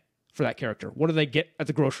normal day for that character? What do they get at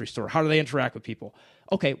the grocery store? How do they interact with people?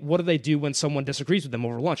 Okay, what do they do when someone disagrees with them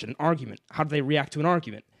over lunch, an argument? How do they react to an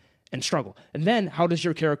argument and struggle? And then how does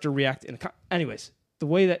your character react anyways, the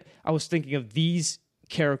way that I was thinking of these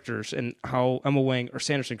characters and how Emma Wang or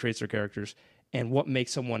Sanderson creates their characters and what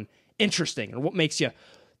makes someone interesting or what makes you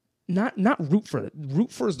not root for it.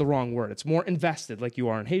 Root for is the wrong word. It's more invested like you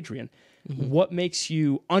are in Hadrian. What makes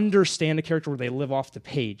you understand a character where they live off the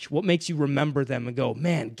page? What makes you remember them and go,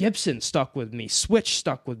 man, Gibson stuck with me, Switch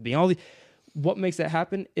stuck with me. What makes that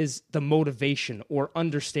happen is the motivation or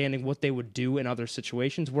understanding what they would do in other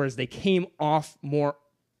situations, whereas they came off more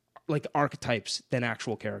like archetypes than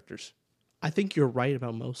actual characters. I think you're right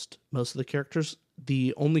about most of the characters.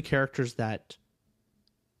 The only characters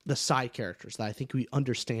the side characters that I think we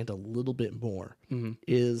understand a little bit more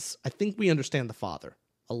is I think we understand the father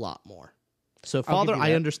a lot more. So father,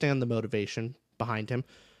 I understand the motivation behind him.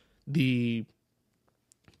 The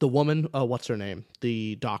woman, what's her name?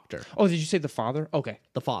 The doctor. Oh, did you say the father? Okay.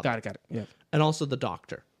 The father. Got it. Yeah. And also the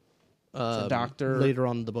doctor. So doctor. Later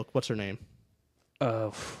on in the book, what's her name?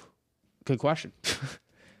 Good question.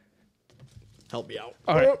 Help me out.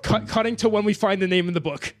 All right, cutting to when we find the name in the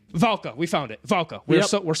book. Valka, we found it. Valka.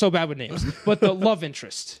 We're so bad with names. But the love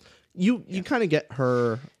interest. You kind of get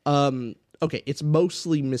her. Okay, it's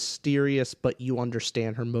mostly mysterious, but you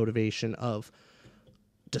understand her motivation of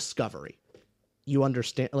discovery. You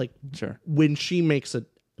understand, like, sure, when she makes a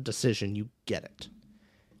decision, you get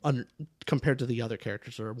it. Compared to the other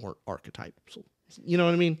characters that are more archetypal. You know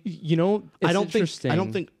what I mean? You know, I don't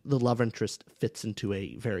think the love interest fits into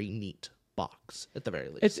a very neat box at the very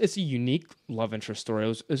least. It's a unique love interest story.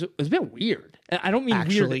 It was a bit weird. I don't mean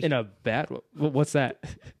Actually, weird in a bad way. What's that?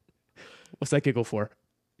 What's that giggle for?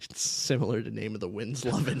 It's similar to Name of the Wind's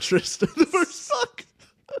love interest in the first book.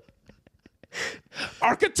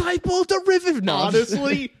 Archetypal derivative. No,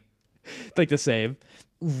 honestly, like the same.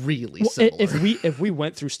 Really similar. If we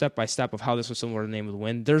went through step by step of how this was similar to Name of the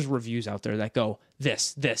Wind, there's reviews out there that go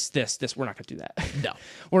this. We're not gonna do that. No,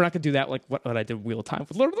 we're not gonna do that. Like what I did Wheel of Time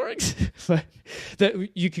with Lord of the Rings. But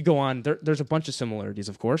that you could go on. There's a bunch of similarities,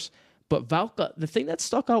 of course. But Valka, the thing that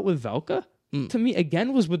stuck out with Valka to me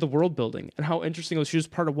again was with the world building and how interesting it was. She was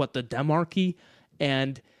part of the Demarchy,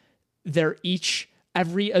 and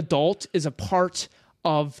every adult is a part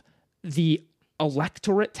of the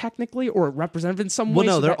electorate technically, or representative in some way.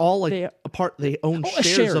 Well, no, they're all like a part. They own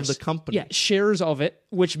shares of the company. Yeah, shares of it,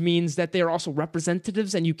 which means that they are also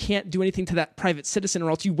representatives, and you can't do anything to that private citizen, or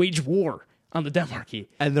else you wage war on the Demarchy.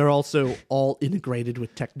 And they're also all integrated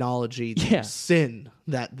with technology. Yeah. Sin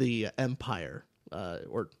that the empire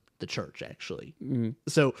or the church actually.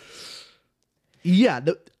 So, yeah,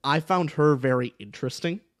 I found her very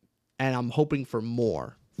interesting, and I'm hoping for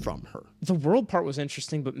more from her. The world part was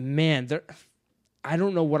interesting, but man, I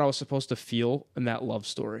don't know what I was supposed to feel in that love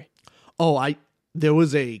story. Oh, there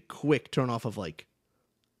was a quick turn off of like,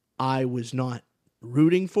 I was not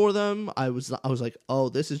rooting for them. I was like, oh,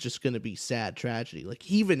 this is just going to be sad tragedy.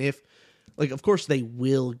 Like, even if, like, of course they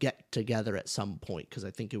will get together at some point, because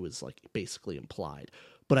I think it was like basically implied,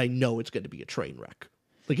 but I know it's going to be a train wreck.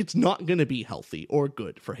 Like, it's not going to be healthy or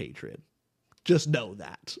good for Hadrian. Just know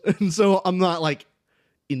that. And so I'm not like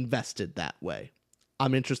invested that way.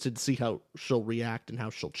 I'm interested to see how she'll react and how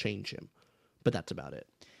she'll change him. But that's about it.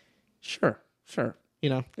 Sure. You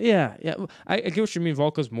know? Yeah. I get what you mean.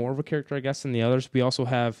 Volka's more of a character, I guess, than the others. We also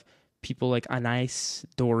have people like Anais,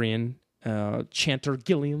 Dorian, Chanter,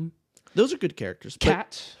 Gilliam. Those are good characters.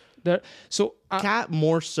 Cat. Cat,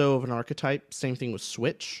 more so of an archetype. Same thing with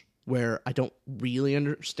Switch, where I don't really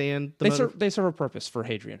understand they serve a purpose for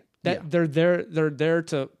Hadrian. They're there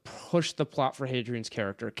to push the plot for Hadrian's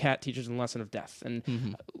character. Cat teaches him a lesson of death,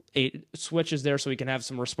 and Switch is there so he can have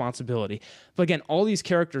some responsibility. But again, all these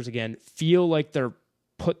characters feel like they're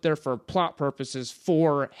put there for plot purposes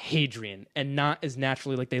for Hadrian, and not as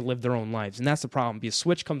naturally like they live their own lives. And that's the problem, because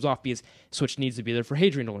Switch comes off because Switch needs to be there for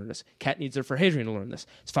Hadrian to learn this. Cat needs there for Hadrian to learn this.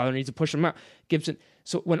 His father needs to push him out. Gibson.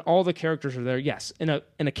 So when all the characters are there, yes, in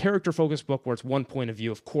a character-focused book where it's one point of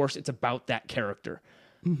view, of course it's about that character.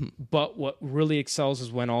 Mm-hmm. But what really excels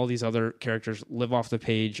is when all these other characters live off the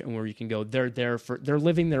page, and where you can go, they're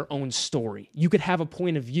living their own story. You could have a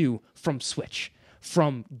point of view from Switch,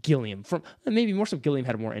 from Gilliam, from maybe more so Gilliam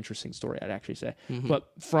had a more interesting story, I'd actually say. Mm-hmm.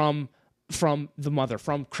 But from the mother,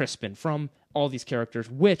 from Crispin, from all these characters,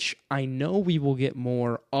 which I know we will get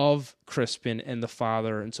more of Crispin and the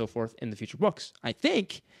father and so forth in the future books. I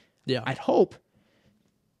think. Yeah. I'd hope.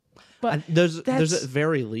 But there's at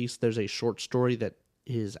very least there's a short story that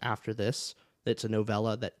is after this. It's a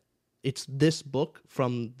novella that it's this book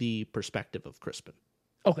from the perspective of Crispin.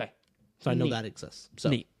 Okay. So I know that exists. So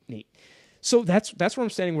neat. So that's where I'm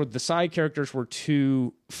standing, where the side characters were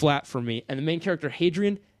too flat for me. And the main character,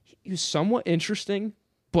 Hadrian, he was somewhat interesting,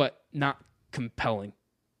 but not compelling,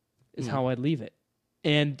 is how I'd leave it.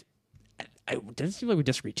 And it didn't seem like we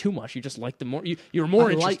disagree too much. You just liked them more. You were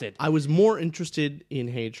more interested. I was more interested in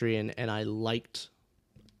Hadrian, and I liked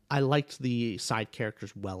the side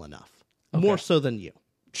characters well enough, more so than you.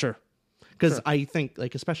 Sure. Because I think,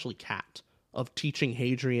 like, especially Kat, of teaching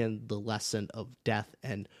Hadrian the lesson of death,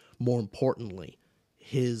 and more importantly,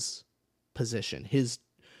 his position,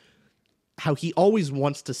 how he always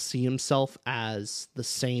wants to see himself as the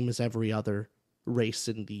same as every other race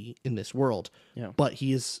in this world. Yeah. But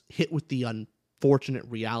he is hit with the unfortunate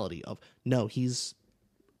reality of, no, he's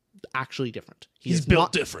actually different. He's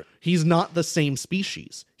built different. He's not the same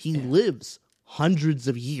species. He lives hundreds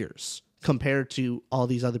of years compared to all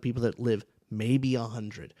these other people that live maybe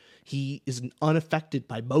 100. He is unaffected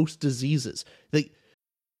by most diseases.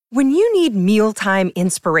 When you need mealtime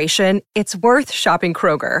inspiration, it's worth shopping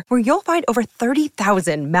Kroger, where you'll find over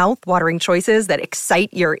 30,000 mouth-watering choices that excite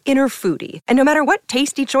your inner foodie. And no matter what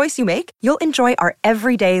tasty choice you make, you'll enjoy our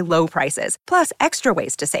everyday low prices, plus extra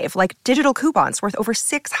ways to save, like digital coupons worth over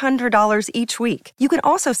 $600 each week. You can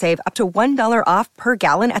also save up to $1 off per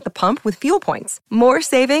gallon at the pump with fuel points. More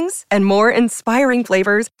savings and more inspiring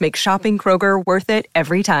flavors make shopping Kroger worth it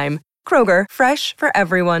every time. Kroger, fresh for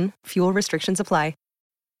everyone. Fuel restrictions apply.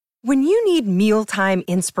 When you need mealtime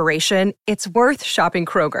inspiration, it's worth shopping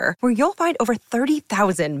Kroger, where you'll find over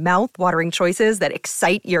 30,000 mouth-watering choices that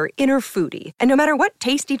excite your inner foodie. And no matter what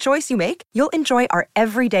tasty choice you make, you'll enjoy our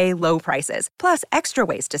everyday low prices, plus extra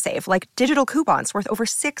ways to save, like digital coupons worth over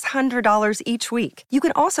 $600 each week. You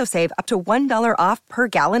can also save up to $1 off per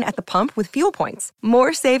gallon at the pump with fuel points.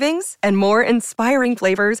 More savings and more inspiring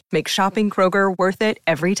flavors make shopping Kroger worth it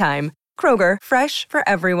every time. Kroger, fresh for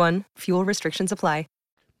everyone. Fuel restrictions apply.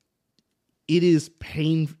 It is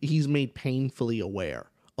he's made painfully aware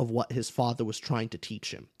of what his father was trying to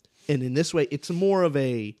teach him. And in this way, it's more of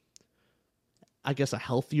a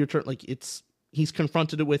healthier turn. Like, he's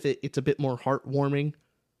confronted with it. It's a bit more heartwarming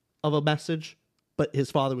of a message, but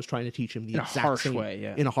his father was trying to teach him in a harsh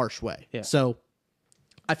way. Yeah. So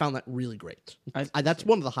I found that really great. That's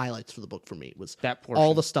one of the highlights for the book for me, was that portion.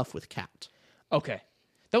 All the stuff with Kat. Okay.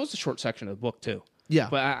 That was a short section of the book too. Yeah.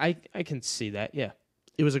 But I can see that. Yeah.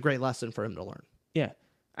 It was a great lesson for him to learn. Yeah.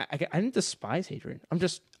 I didn't despise Hadrian.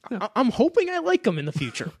 I'm hoping I like him in the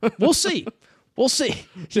future. We'll see.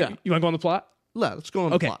 Yeah. You want to go on the plot? Yeah, let's go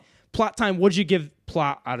on the plot. Plot time. What'd you give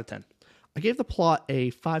plot out of 10? I gave the plot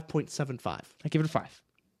a 5.75. I give it a 5.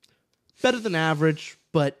 Better than average,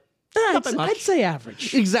 but not by much. I'd say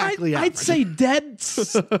average. Exactly average. I'd say dead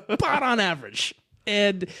spot on average.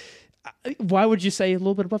 And why would you say a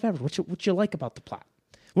little bit above average? What you like about the plot?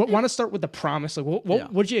 Want to start with the promise? Like,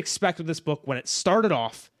 what did you expect of this book when it started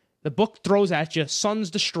off? The book throws at you, sun's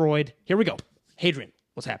destroyed. Here we go. Hadrian,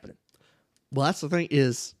 what's happening? Well, that's the thing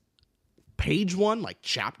is, page 1, like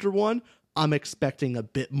chapter 1, I'm expecting a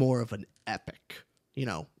bit more of an epic,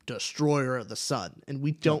 destroyer of the sun. And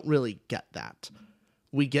we don't really get that.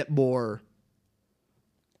 We get more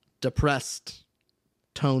depressed,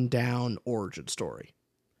 toned down origin story.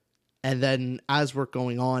 And then as we're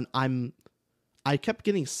going on, I kept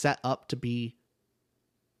getting set up to be...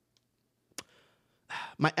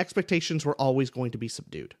 My expectations were always going to be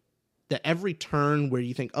subdued. That every turn where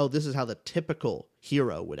you think, oh, this is how the typical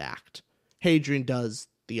hero would act, Hadrian does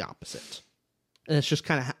the opposite. And it's just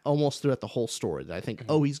kind of almost throughout the whole story that I think,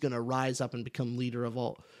 oh, he's going to rise up and become leader of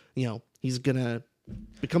all... he's going to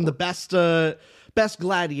become the best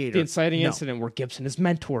gladiator. The inciting incident where Gibson, his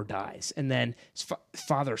mentor, dies, and then his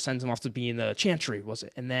father sends him off to be in the chantry, was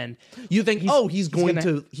it? And then you think, he's going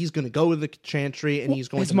to go to the chantry, and he's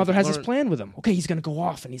going. His mother has his plan with him. Okay, he's going to go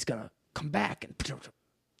off, and he's going to come back. And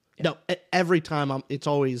no, every time it's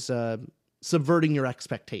always subverting your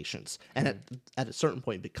expectations, and at a certain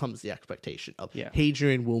point, it becomes the expectation of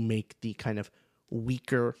Hadrian will make the kind of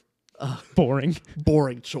weaker, boring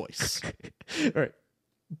choice. All right,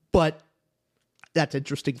 but that's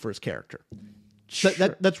interesting for his character. Sure.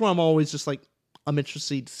 That's where I'm always just like, I'm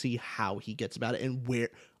interested to see how he gets about it, and where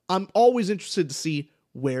I'm always interested to see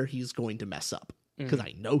where he's going to mess up, because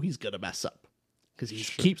I know he's going to mess up, because he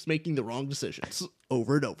keeps making the wrong decisions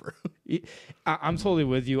over and over. I'm totally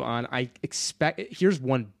with you on. Here's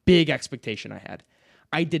one big expectation I had.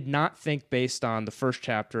 I did not think, based on the first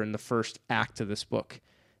chapter and the first act of this book,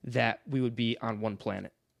 that we would be on one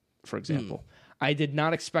planet, for example. I did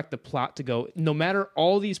not expect the plot to go, no matter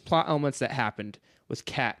all these plot elements that happened with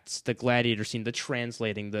Cats, the gladiator scene, the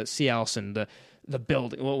translating, the Cialson, the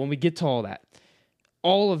building. Well, when we get to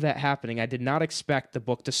all of that happening, I did not expect the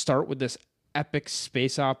book to start with this epic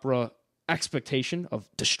space opera expectation of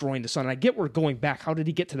destroying the sun. And I get we're going back. How did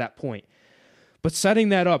he get to that point? But setting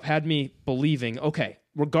that up had me believing, okay,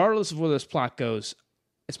 regardless of where this plot goes,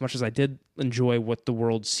 as much as I did enjoy what the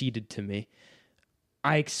world ceded to me.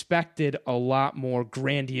 I expected a lot more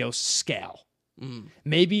grandiose scale.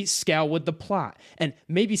 Maybe scale with the plot, and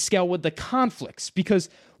maybe scale with the conflicts, because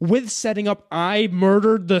with setting up, I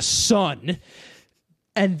murdered the son,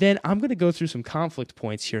 and then I'm going to go through some conflict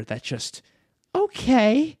points here that just,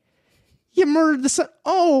 okay, you murdered the son.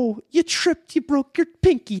 Oh, you tripped, you broke your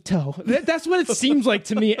pinky toe. That's what it seems like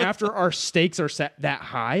to me after our stakes are set that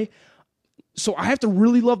high. So I have to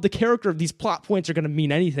really love the character if these plot points are going to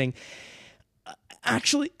mean anything.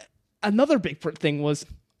 Actually, another big thing was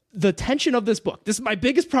the tension of this book. This is my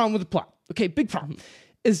biggest problem with the plot. Okay, big problem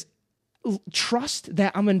is trust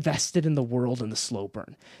that I'm invested in the world and the slow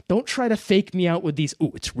burn. Don't try to fake me out with these,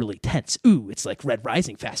 ooh, it's really tense. Ooh, it's like Red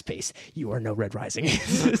Rising fast pace. You are no Red Rising. It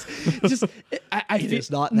is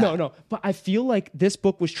not that. No. But I feel like this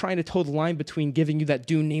book was trying to toe the line between giving you that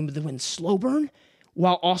Dune Name of the Wind slow burn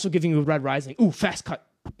while also giving you Red Rising. Ooh, fast cut.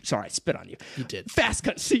 Sorry, I spit on you. You did. Fast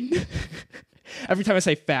cut scene. Every time I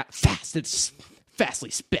say fast, it's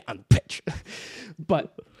fastly spit on the pitch.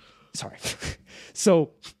 But, sorry.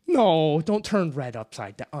 So, no, don't turn red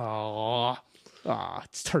upside down.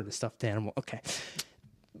 It's turn the stuffed animal. Okay.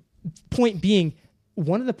 Point being,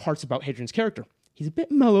 one of the parts about Hadrian's character, he's a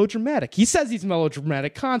bit melodramatic. He says he's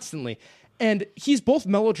melodramatic constantly. And he's both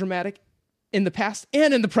melodramatic in the past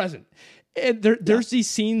and in the present. And there's these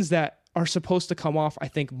scenes that are supposed to come off, I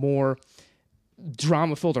think, more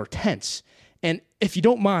drama-filled or tense. And if you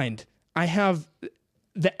don't mind, I have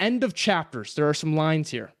the end of chapters. There are some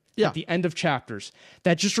lines here at the end of chapters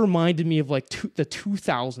that just reminded me of like the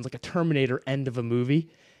 2000s, like a Terminator end of a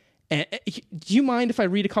movie. And do you mind if I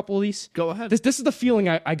read a couple of these? Go ahead. This is the feeling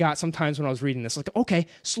I got sometimes when I was reading this. Like, okay,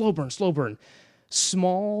 slow burn.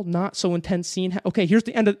 Small, not so intense scene. Okay, here's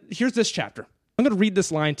this chapter. I'm going to read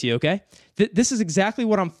this line to you, okay? This is exactly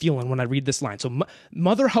what I'm feeling when I read this line. So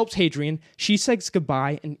Mother helps Hadrian. She says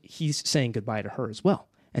goodbye, and he's saying goodbye to her as well.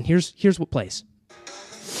 And here's what plays.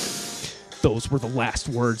 Those were the last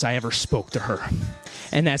words I ever spoke to her.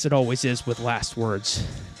 And as it always is with last words,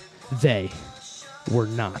 they were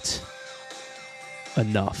not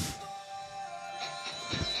enough.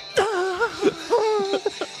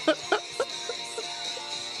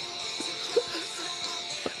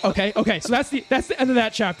 Okay, so that's the end of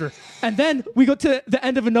that chapter. And then we go to the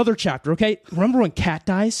end of another chapter, okay? Remember when Cat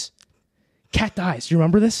dies? Cat dies. Do you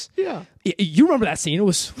remember this? Yeah. You remember that scene. It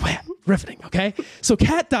was riveting, okay? So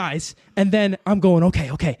Cat dies, and then I'm going,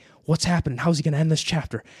 okay, what's happening? How's he going to end this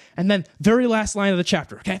chapter? And then very last line of the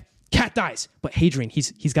chapter, okay? Cat dies, but Hadrian,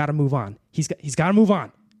 he's got to move on. He's got to move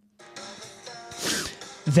on.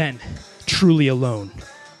 Then, truly alone,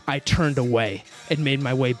 I turned away and made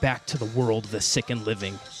my way back to the world of the sick and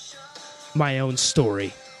living. My own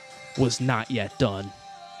story was not yet done.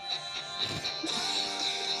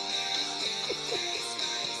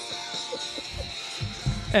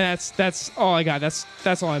 And that's all I got.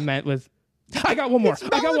 That's all I meant with. I got one more.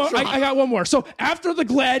 I got one more. So after the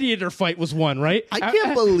gladiator fight was won, right? I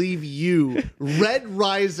can't believe you, Red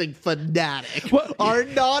Rising fanatic, are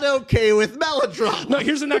not okay with melodrama. No,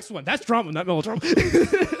 here's the next one. That's drama, not melodrama.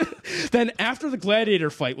 Then after the gladiator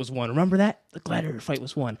fight was won, remember that? The gladiator fight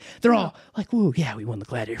was won. They're all like, "Woo, yeah, we won the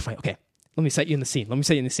gladiator fight." Okay, let me set you in the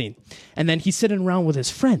scene. And then he's sitting around with his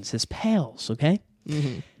friends, his pals, okay?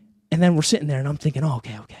 Mm-hmm. And then we're sitting there, and I'm thinking, oh,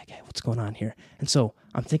 okay, what's going on here? And so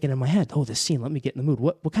I'm thinking in my head, oh, this scene, let me get in the mood.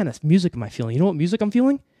 What kind of music am I feeling? You know what music I'm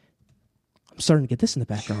feeling? I'm starting to get this in the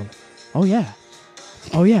background. Oh, yeah,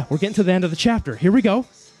 we're getting to the end of the chapter. Here we go.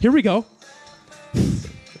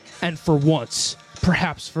 And for once,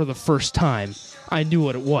 perhaps for the first time, I knew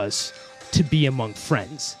what it was to be among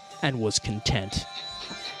friends and was content.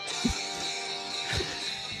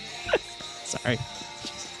 Sorry.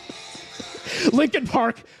 Linkin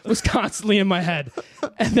Park was constantly in my head.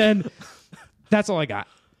 And then that's all I got.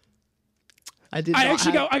 I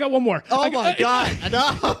got one more. Oh my God,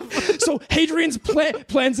 enough. So Hadrian's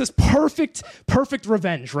plans this perfect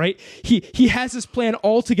revenge, right? He has this plan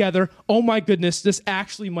all together. Oh my goodness, this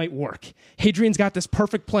actually might work. Hadrian's got this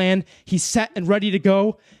perfect plan. He's set and ready to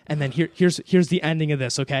go. And then here's the ending of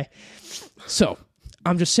this, okay? So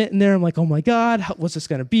I'm just sitting there. I'm like, oh my God, what's this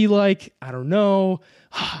going to be like? I don't know.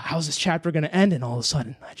 How's this chapter going to end? And all of a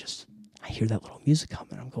sudden, I hear that little music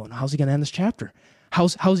coming. I'm going, how's he going to end this chapter?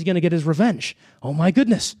 How's he going to get his revenge? Oh my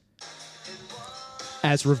goodness.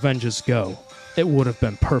 As revenges go, it would have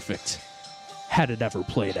been perfect had it ever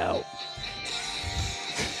played out.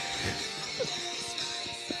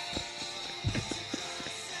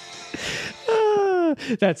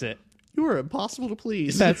 That's it. You were impossible to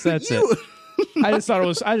please. That's it. I just thought it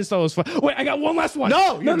was fun. Wait, I got one last one.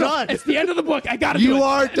 No, you're done. It's the end of the book. I gotta do it. You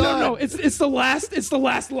are done. No, it's the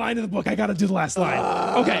last line of the book. I gotta do the last line.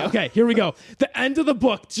 Okay, here we go. The end of the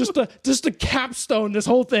book, just a capstone, this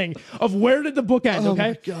whole thing of where did the book end,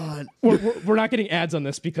 okay? Oh my God. We're not getting ads on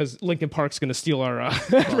this because Linkin Park's gonna steal our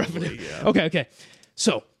revenue. Yeah. Okay.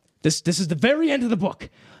 So this is the very end of the book.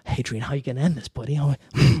 Hadrian, how you gonna end this, buddy?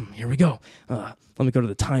 Here we go. Let me go to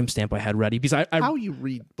the timestamp I had ready because How you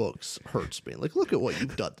read books hurts me. Like, look at what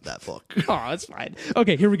you've done to that book. Oh, that's fine.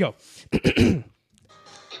 Okay, here we go.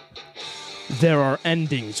 There are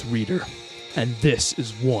endings, reader, and this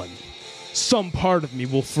is one. Some part of me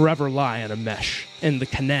will forever lie on a mesh in the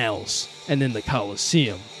canals and in the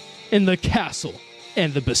Colosseum, in the castle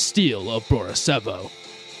and the Bastille of Borisevo.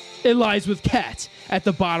 It lies with Cat at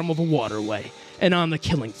the bottom of a waterway and on the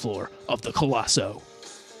killing floor of the Colosso.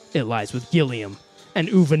 It lies with Gilliam and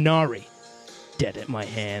Uvenari, dead at my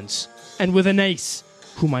hands, and with an ace,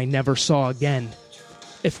 whom I never saw again.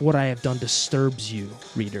 If what I have done disturbs you,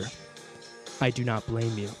 reader, I do not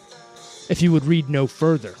blame you. If you would read no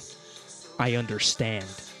further, I understand.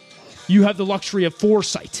 You have the luxury of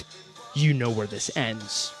foresight. You know where this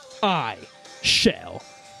ends. I shall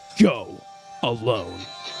go alone.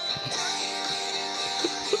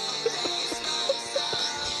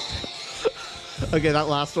 Okay, that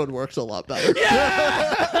last one works a lot better.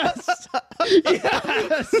 Yes!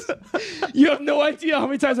 Yes! You have no idea how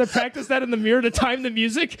many times I practiced that in the mirror to time the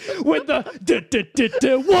music with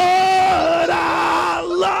the what I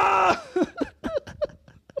love.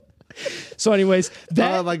 So anyways,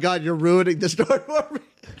 Oh my God, you're ruining the story for me.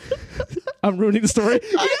 I'm ruining the story.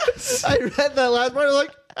 I read that last part, I was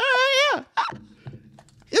like, oh yeah.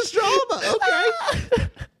 It's drama, okay.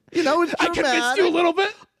 You know, it's I dramatic. convinced you a little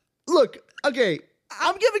bit. Look, okay,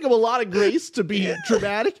 I'm giving him a lot of grace to be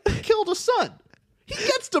dramatic. He killed a son. He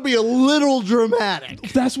gets to be a little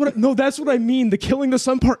dramatic. That's what I mean. The killing the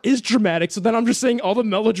son part is dramatic. So then I'm just saying all the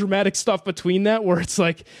melodramatic stuff between that where it's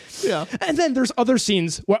like, Yeah. And then there's other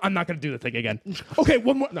scenes where I'm not going to do the thing again. Okay,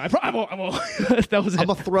 one more. No, I won't. That was it. I'm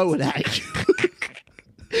going to throw it at you.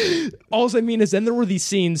 All I mean is then there were these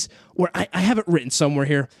scenes where I have it written somewhere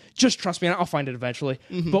here. Just trust me, I'll find it eventually.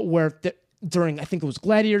 Mm-hmm. But where during, I think it was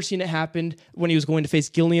Gladiator scene it happened when he was going to face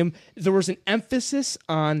Gilliam, there was an emphasis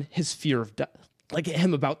on his fear of death. Like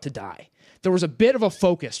him about to die. There was a bit of a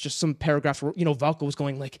focus, just some paragraphs where, Valka was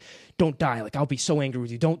going like, don't die. Like, I'll be so angry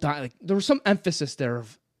with you. Don't die. Like, there was some emphasis there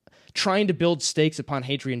of trying to build stakes upon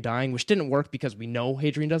Hadrian dying, which didn't work because we know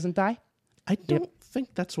Hadrian doesn't die. I don't think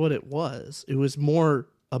that's what it was. It was more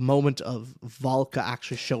a moment of Valka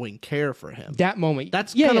actually showing care for him. That moment.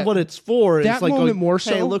 That's kind of what it's for. That it's like moment going, more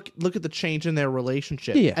hey, so. look at the change in their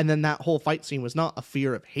relationship. Yeah. And then that whole fight scene was not a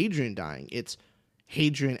fear of Hadrian dying. It's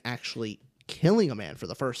Hadrian actually killing a man for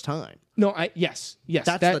the first time. No, yes.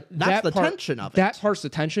 That's the tension of it. That part's the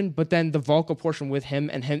tension, but then the Valka portion with him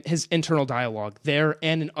and his internal dialogue there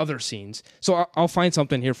and in other scenes. So I'll find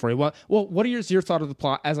something here for you. Well, what is your thought of the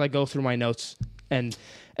plot as I go through my notes? And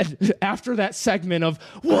after that segment of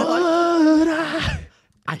I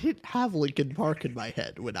didn't have Linkin Park in my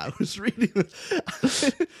head when I was reading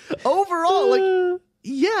this. Overall,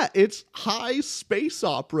 yeah, it's high space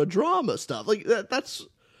opera drama stuff. Like that's.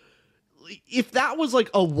 If that was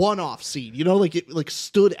like a one-off scene, like it like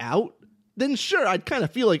stood out, then sure, I'd kind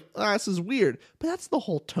of feel like, this is weird. But that's the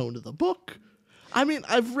whole tone of the book. I mean,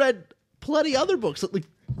 I've read plenty other books that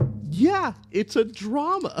yeah, it's a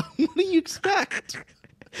drama. What do you expect?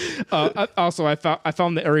 Also, I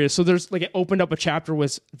found the area. So there's like it opened up a chapter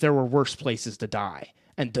with there were worse places to die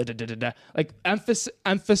and like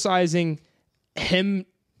emphasizing him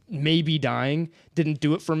maybe dying didn't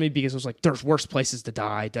do it for me because it was like there's worse places to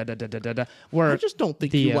die. Where I just don't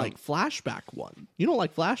think you like flashback one. You don't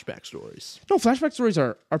like flashback stories. No, flashback stories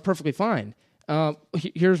are perfectly fine.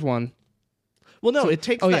 Here's one. Well, no, it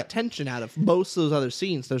takes that tension out of most of those other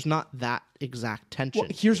scenes. There's not that exact tension. Well,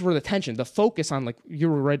 here's where the focus on, like you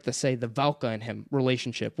were right to say, the Valka and him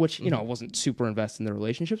relationship, which, I wasn't super invested in the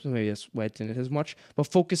relationship, so maybe that's why I didn't as much, but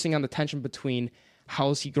focusing on the tension between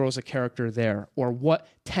how he grows a character there, or what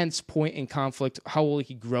tense point in conflict, how will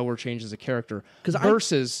he grow or change as a character?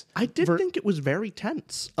 Versus... I did think it was very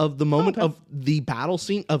tense of the moment of the battle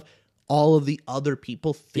scene of all of the other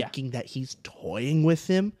people thinking that he's toying with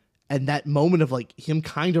him. And that moment of like him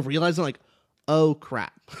kind of realizing like, oh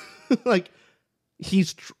crap, like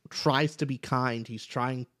he's tries to be kind. He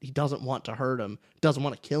doesn't want to hurt him, doesn't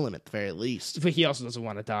want to kill him at the very least. But he also doesn't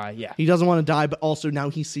want to die. Yeah. He doesn't want to die, but also now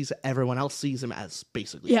he sees everyone else sees him as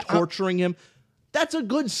basically torturing him. That's a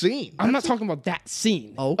good scene. I'm not talking about that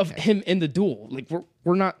scene of him in the duel. Like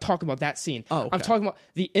we're not talking about that scene. Oh, okay. I'm talking about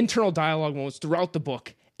the internal dialogue moments throughout the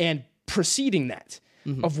book and preceding that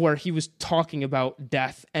of where he was talking about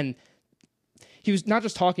death, and he was not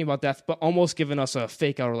just talking about death, but almost giving us a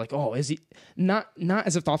fake out, or like, oh, is he not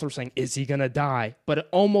as if the author was saying, is he gonna die? But it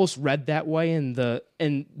almost read that way in the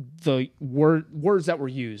words that were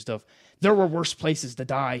used of, there were worse places to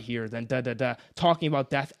die here than talking about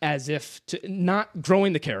death as if to not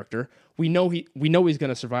growing the character. We know he's going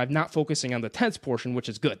to survive, not focusing on the tense portion, which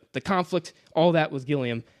is good. The conflict, all that with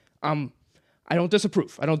Gilliam, I don't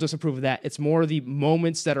disapprove. I don't disapprove of that. It's more the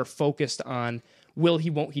moments that are focused on will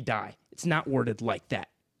he, won't he die. It's not worded like that.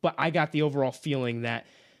 But I got the overall feeling that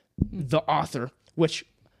the author, which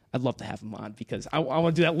I'd love to have him on because I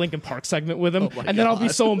want to do that Linkin Park segment with him, and then I'll be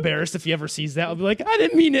so embarrassed if he ever sees that. I'll be like, I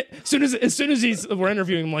didn't mean it. As soon as we're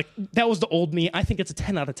interviewing him, like, that was the old me. I think it's a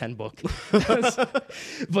 10 out of 10 book.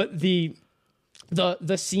 But the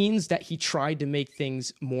scenes that he tried to make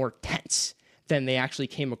things more tense than they actually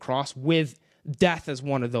came across, with death as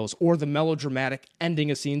one of those, or the melodramatic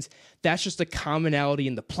ending of scenes, that's just a commonality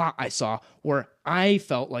in the plot I saw, where I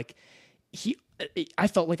felt like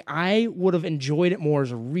I would have enjoyed it more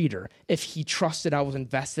as a reader if he trusted I was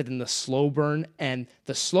invested in the slow burn and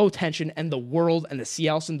the slow tension and the world and the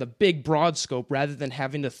Cialis and the big broad scope, rather than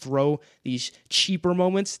having to throw these cheaper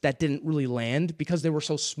moments that didn't really land because they were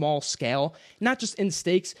so small scale, not just in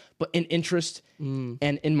stakes, but in interest and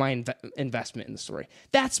in my investment in the story.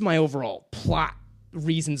 That's my overall plot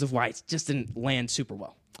reasons of why it just didn't land super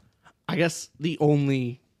well. I guess the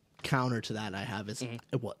only counter to that I have is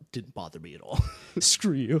what didn't bother me at all.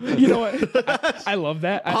 Screw you. You know what? I love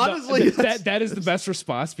that. Honestly, that is the best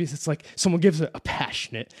response, because it's like someone gives a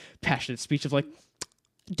passionate speech of like,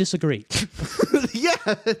 disagree. Yeah,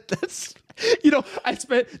 that's, I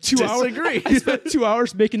spent 2 hours. I spent 2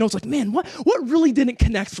 hours making notes. Like, man, what really didn't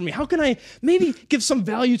connect for me? How can I maybe give some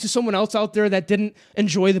value to someone else out there that didn't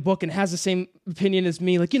enjoy the book and has the same opinion as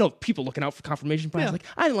me? Like, people looking out for confirmation bias. Yeah. Like,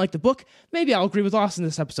 I didn't like the book. Maybe I'll agree with Austin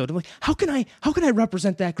this episode. I'm like, how can I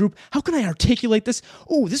represent that group? How can I articulate this?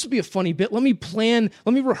 Oh, this would be a funny bit. Let me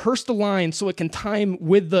rehearse the line so it can time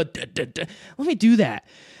with the Let me do that.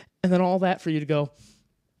 And then all that for you to go,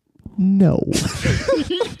 no.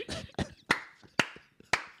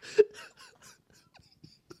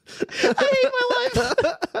 I hate my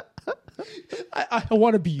life. I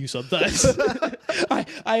want to be you sometimes. I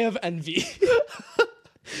have envy.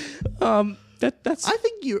 That's. I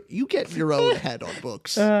think you get in your own head on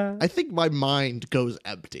books. I think my mind goes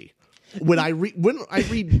empty when I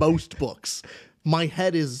read most books. My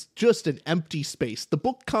head is just an empty space. The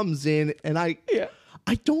book comes in, and I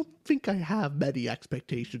don't think I have many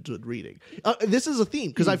expectations when reading. This is a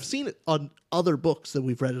theme, because I've seen it on other books that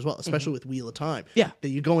we've read as well, especially with Wheel of Time. Yeah. That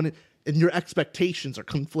you go in and your expectations are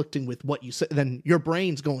conflicting with what you say. Then your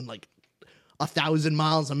brain's going like 1,000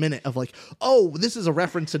 miles a minute of like, oh, this is a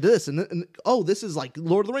reference to this. And oh, this is like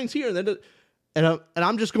Lord of the Rings here. And then and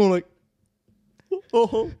I'm just going like,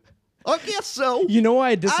 oh, I guess so. I disagree.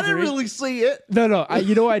 I didn't really see it. No.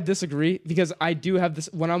 I disagree, because I do have this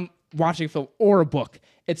when I'm watching a film or a book.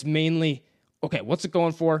 It's mainly, okay, what's it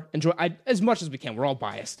going for? Enjoy as much as we can. We're all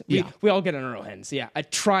biased. We all get in our own heads. Yeah, I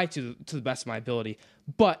try to the best of my ability.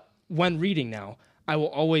 But when reading now, I will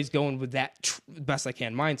always go in with that best I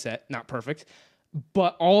can mindset. Not perfect,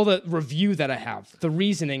 but all the review that I have, the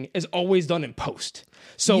reasoning is always done in post.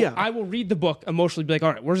 So I will read the book emotionally, be like,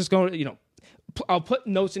 all right, we're just going. I'll put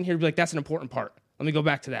notes in here, be like, that's an important part. Let me go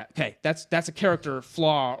back to that. Okay, that's a character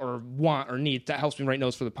flaw or want or need that helps me write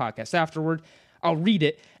notes for the podcast afterward. I'll read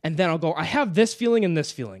it, and then I'll go, I have this feeling and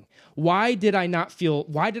this feeling. Why did I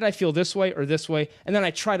feel this way or this way? And then I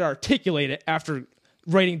try to articulate it after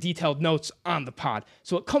writing detailed notes on the pod.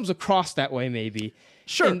 So it comes across that way, maybe.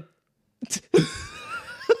 Sure.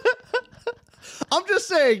 I'm just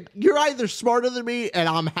saying, you're either smarter than me, and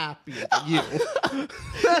I'm happy with you.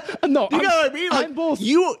 No, you know what I mean? Like, I'm both.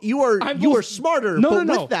 You are smarter. No.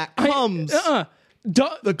 With that comes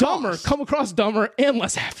the dumber. Come across dumber and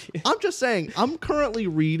less happy. I'm just saying. I'm currently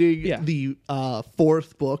reading the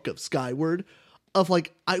fourth book of Skyward. Of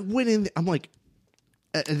like, I went in. I'm like,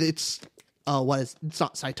 it's it's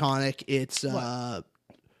not Cytonic. It's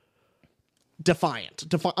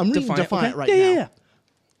Defiant. I'm reading Defiant right now. Yeah.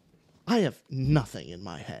 I have nothing in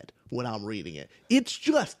my head when I'm reading it. It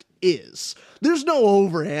just is. There's no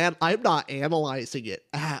overhand. I'm not analyzing it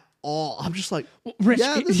at all. I'm just like, Rich,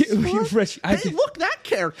 Rich. Hey, look, that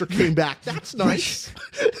character came back. That's nice.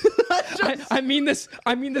 I mean this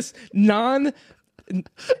not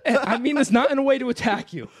in a way to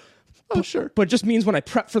attack you. Oh, sure. But it just means when I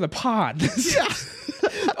prep for the pod. Yeah.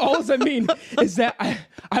 All I mean is that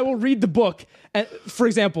I will read the book. And, for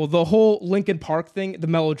example, the whole Linkin Park thing, the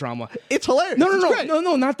melodrama. It's hilarious.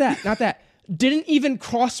 No, not that. Didn't even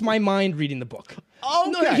cross my mind reading the book. Oh,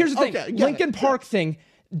 okay. No, here's the thing. Linkin Park thing,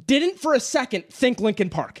 didn't for a second think Linkin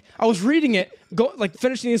Park. I was reading it,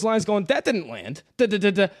 finishing these lines going, that didn't land.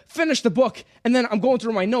 Finish the book. And then I'm going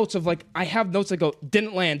through my notes of I have notes that go,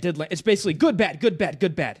 didn't land, did land. It's basically good,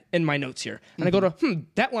 bad in my notes here. And I go to,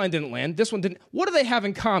 that line didn't land. This one didn't. What do they have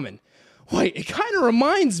in common? Wait, it kind of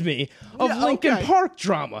reminds me of Linkin Park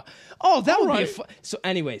drama. Oh, that would be So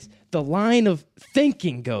anyways, the line of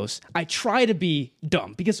thinking goes, I try to be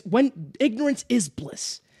dumb because when ignorance is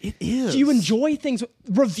bliss. It is. Do you enjoy things?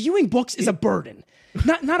 Reviewing books is a burden.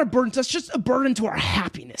 Not a burden. That's just a burden to our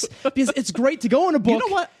happiness. Because it's great to go in a book. You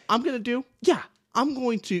know what I'm going to do? Yeah. I'm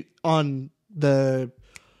going to, on the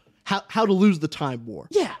how to lose the time war.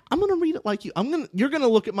 Yeah. I'm going to read it like you. You're going to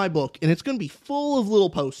look at my book, and it's going to be full of little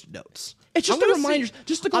post-it notes. It's just a reminder,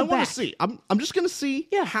 just to go back. I want to see. I'm just going to see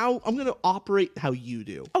how I'm going to operate how you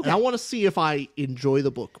do. Okay. And I want to see if I enjoy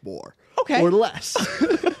the book more. Okay. Or less.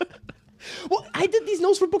 Well, I did these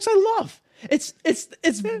notes for books I love. It's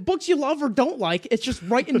books you love or don't like. It's just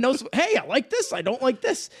writing notes. Hey, I like this. I don't like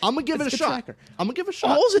this. I'm gonna give it a shot. I'm gonna give it a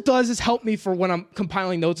shot. All it does is help me for when I'm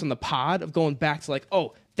compiling notes on the pod of going back to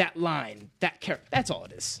that line, that character. That's all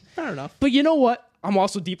it is. Fair enough. But you know what? I'm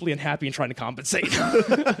also deeply unhappy and trying to compensate.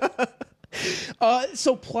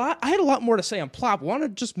 So plot. I had a lot more to say on plot. Want to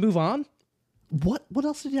just move on? What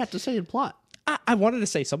else did you have to say in plot? I wanted to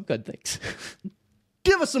say some good things.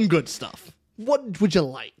 Give us some good stuff. What would you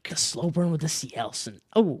like? The slow burn with the Cielson.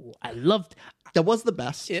 Oh, I loved. That was the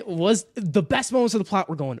best. It was the best moments of the plot.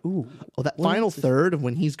 Were going. Ooh. Oh, that final third of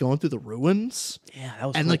when he's going through the ruins. Yeah, that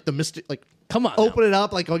was. And cool. the mystic, come on, open it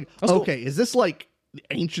up, okay, cool. Is this the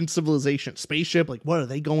ancient civilization spaceship? What are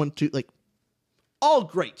they going to? All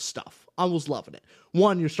great stuff. I was loving it.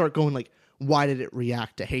 One, you start going why did it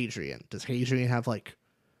react to Hadrian? Does Hadrian have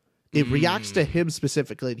it reacts to him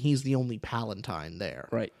specifically, and he's the only Palatine there.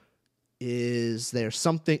 Right. Is there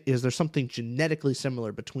something genetically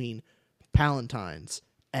similar between Palatines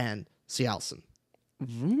and Cielson?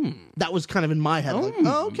 That was kind of in my head. This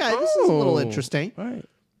is a little interesting. Right.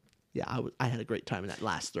 Yeah, I had a great time in that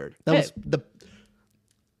last third.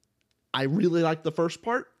 I really liked the first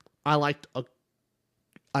part. I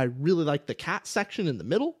really liked the cat section in the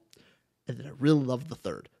middle. And then I really loved the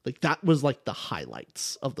third. That was the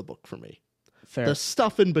highlights of the book for me. Fair. The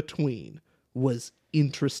stuff in between was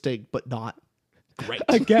interesting, but not great.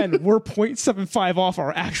 Again, we're 0.75 off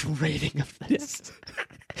our actual rating of this.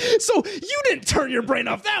 So you didn't turn your brain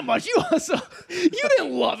off that much. You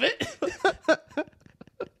didn't love it.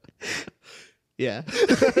 Yeah.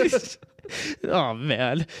 Oh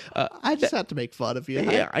man, I just had to make fun of you.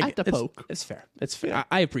 Yeah, I had to poke. It's fair. It's fair.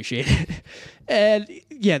 I appreciate it. And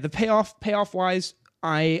yeah, the payoff wise,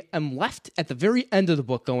 I am left at the very end of the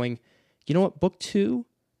book going, you know what? Book 2,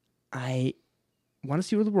 I want to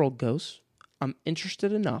see where the world goes. I'm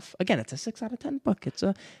interested enough. Again, it's a 6 out of 10 book.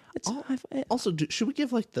 Also, should we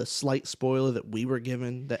give the slight spoiler that we were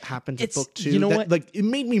given that happened in book 2? You know what? It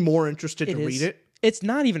made me more interested to read it. It's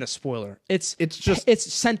not even a spoiler. It's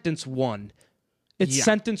sentence 1. It's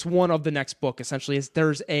sentence 1 of the next book. Essentially,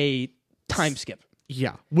 there's a time skip.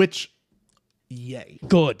 Yeah, which, yay,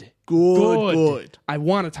 good. I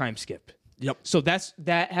want a time skip. Yep. So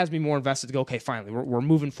that has me more invested to go. Okay, finally, we're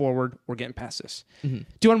moving forward. We're getting past this. Mm-hmm. Do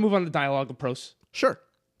you want to move on to dialogue and prose? Sure.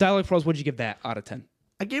 Dialogue and prose. What'd you give that out of 10?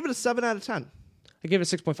 I gave it a 7 out of 10. I gave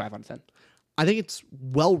it a 6.5 out of 10. I think it's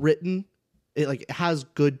well written. It has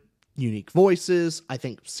good, unique voices. I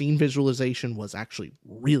think scene visualization was actually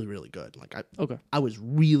really, really good. I was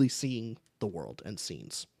really seeing the world and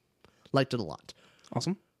scenes. Liked it a lot.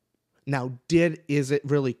 Awesome. Now, is it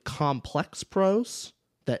really complex prose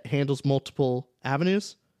that handles multiple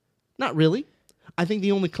avenues? Not really. I think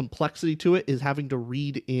the only complexity to it is having to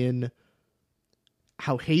read in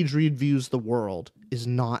how Hadrian views the world is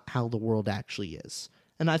not how the world actually is.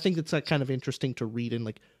 And I think it's kind of interesting to read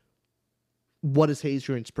in what is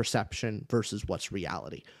Hadrian's perception versus what's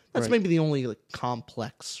reality. That's maybe the only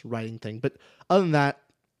complex writing thing. But other than that,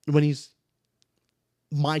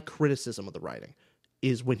 my criticism of the writing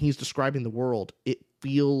is when he's describing the world, it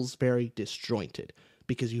feels very disjointed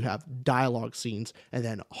because you have dialogue scenes and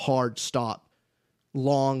then hard stop,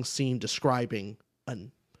 long scene describing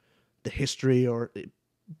the history or a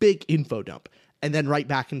big info dump, and then right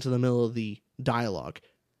back into the middle of the dialogue.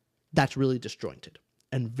 That's really disjointed.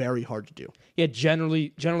 and very hard to do. Yeah,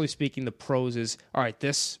 generally speaking, the prose is, all right,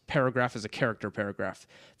 this paragraph is a character paragraph.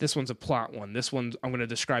 This one's a plot one. This one's, I'm going to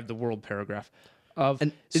describe the world paragraph.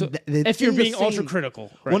 If you're being ultra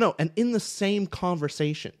critical. Right? Well, no, and in the same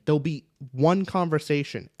conversation, there'll be one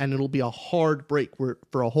conversation, and it'll be a hard break where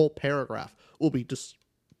for a whole paragraph, we'll be just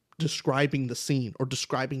describing the scene or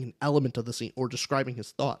describing an element of the scene or describing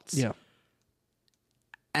his thoughts. Yeah.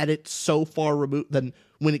 And it's so far removed. Then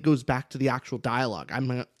when it goes back to the actual dialogue, I'm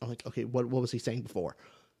like, okay, what was he saying before?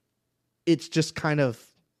 It's just kind of,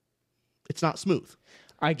 it's not smooth.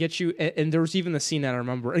 I get you. And there was even the scene that I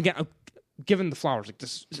remember. Again, given the flowers, like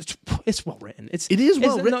this, it's well written. It is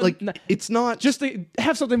well written. It's not just to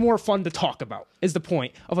have something more fun to talk about. Is the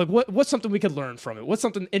point of like what's something we could learn from it? What's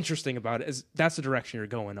something interesting about it? Is that's the direction you're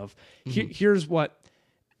going of? Here's what.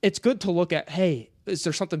 It's good to look at. Hey, is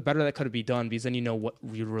there something better that could be done? Because then you know what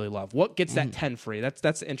you really love. What gets that 10 for you?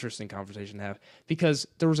 That's an interesting conversation to have. Because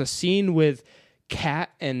there was a scene with Kat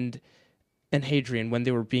and Hadrian when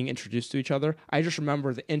they were being introduced to each other. I just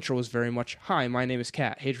remember the intro was very much, "Hi, my name is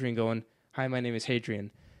Kat." Hadrian going, "Hi, my name is Hadrian."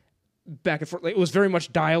 Back and forth. Like, it was very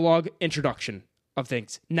much dialogue, introduction of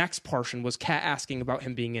things. Next portion was Kat asking about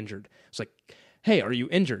him being injured. It's like, "Hey, are you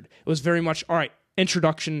injured?" It was very much, all right,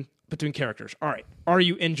 introduction between characters. All right, are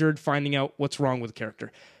you injured? Finding out what's wrong with the character.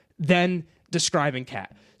 Then describing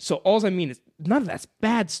Kat. So all I mean is none of that's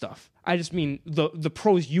bad stuff. I just mean the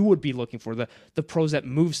prose you would be looking for, the prose that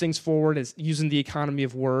moves things forward, is using the economy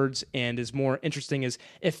of words and is more interesting, is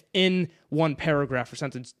if in one paragraph or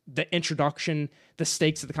sentence, the introduction, the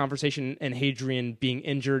stakes of the conversation, and Hadrian being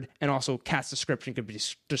injured, and also Kat's description could be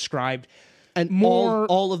described. And more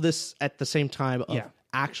all of this at the same time of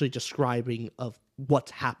actually describing of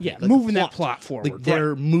what's happening. Yeah, like moving that plot forward. Like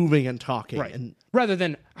they're moving and talking. Right. And rather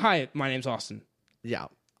than, "Hi, my name's Austin." Yeah.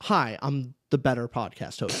 "Hi, I'm the better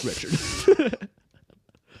podcast host, Richard."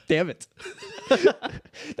 Damn it.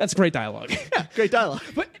 That's great dialogue. Yeah, great dialogue.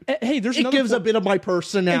 But hey, there's it gives a bit of my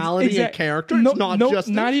personality and character. It's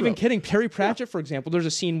not even kidding. Terry Pratchett, for example, there's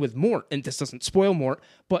a scene with Mort, and this doesn't spoil Mort,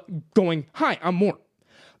 but going, "Hi, I'm Mort."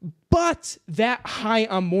 But that "Hi,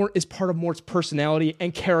 I'm Mort" is part of Mort's personality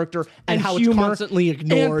and character and how humor, it's constantly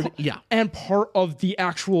ignored. And part of the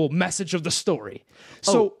actual message of the story.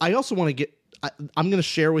 So I also want to get. I'm going to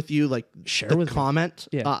share with you the comment.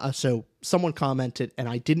 Yeah. So someone commented, and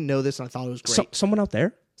I didn't know this, and I thought it was great. Someone out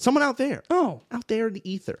there? Someone out there. Oh. Out there in the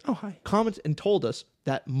ether. Oh, hi. Commented and told us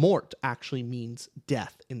that "mort" actually means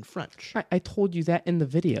death in French. I told you that in the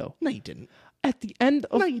video. No, you didn't. At the end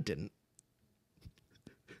of... No, you didn't.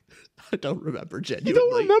 I don't remember genuinely. You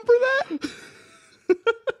don't remember that?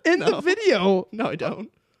 In the video? No, I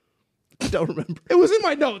don't. I don't remember. It was in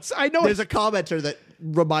my notes. I know. There's a commenter that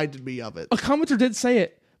reminded me of it. A commenter did say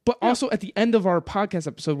it, but also at the end of our podcast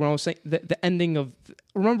episode when I was saying the ending of...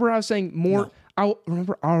 Remember I was saying more... No.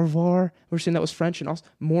 Remember au revoir? We were saying that was French, and also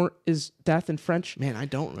more is death in French. Man, I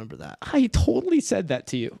don't remember that. I totally said that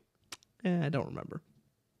to you. I don't remember.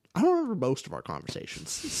 I don't remember most of our conversations.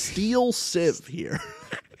 Steel sieve here.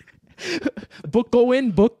 Book go in,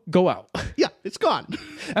 book go out. Yeah, it's gone.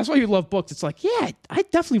 That's why you love books. It's like, yeah, I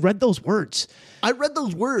definitely read those words. I read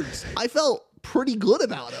those words. I felt pretty good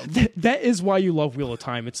about them. That is why you love Wheel of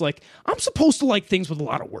Time. It's like, I'm supposed to like things with a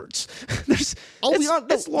lot of words.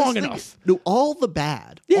 It's long enough. All the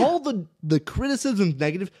bad, all the criticisms,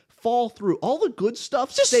 negative, fall through. All the good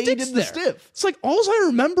stuff just stayed in the stiff. It's like, all I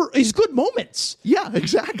remember is good moments. Yeah,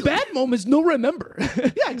 exactly. Bad moments, no remember.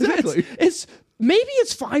 Yeah, exactly. It's maybe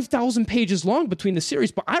it's 5,000 pages long between the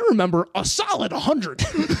series, but I remember a solid 100.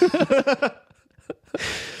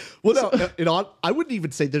 Well, no, I wouldn't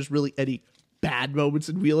even say there's really any bad moments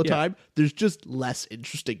in Wheel of Time. There's just less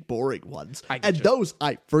interesting, boring ones. Those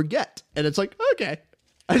I forget. And it's like, okay.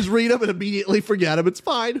 I just read them and immediately forget them. It's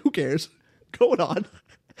fine. Who cares? Going on.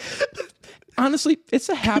 Honestly, it's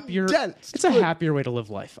a happier happier way to live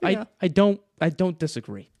life. Yeah. I don't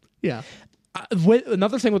disagree. Yeah.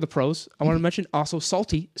 Another thing with the prose, I want to mention also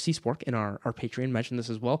Salty Seaspork in our Patreon mentioned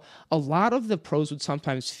this as well. A lot of the prose would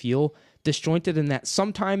sometimes feel disjointed in that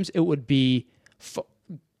sometimes it would be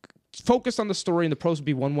focused on the story and the prose would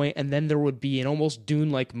be one way, and then there would be an almost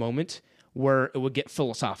Dune-like moment where it would get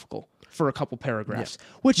philosophical for a couple paragraphs,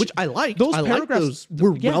 which I like. Those paragraphs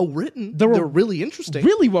were well written. They were really interesting,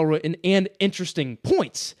 really well written, and interesting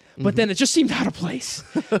points. But then it just seemed out of place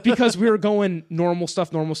because we were going normal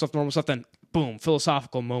stuff. Then boom,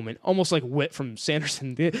 philosophical moment, almost like Wit from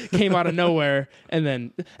Sanderson came out of nowhere.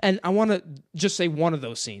 And I want to just say one of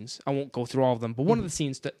those scenes. I won't go through all of them, but one of the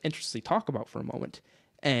scenes to interestingly talk about for a moment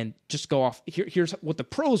and just go off. Here's what the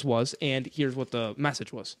prose was, and here's what the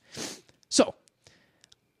message was. So,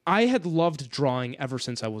 I had loved drawing ever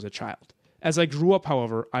since I was a child. As I grew up,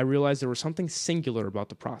 however, I realized there was something singular about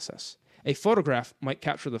the process. A photograph might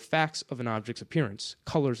capture the facts of an object's appearance,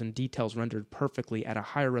 colors and details rendered perfectly at a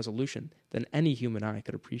higher resolution than any human eye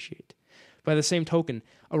could appreciate. By the same token,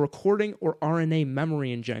 a recording or RNA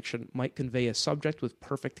memory injection might convey a subject with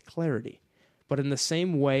perfect clarity. But in the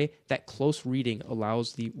same way that close reading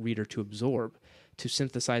allows the reader to absorb, to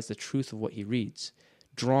synthesize the truth of what he reads,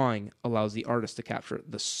 drawing allows the artist to capture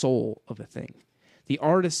the soul of a thing. The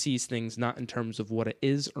artist sees things not in terms of what it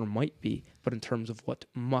is or might be, but in terms of what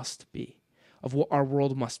must be, of what our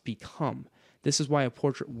world must become. This is why a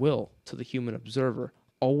portrait will, to the human observer,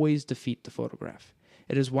 always defeat the photograph.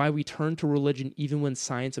 It is why we turn to religion even when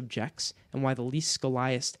science objects, and why the least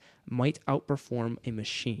scholaist might outperform a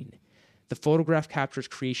machine. The photograph captures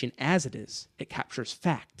creation as it is. It captures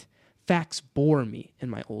fact. Facts bore me in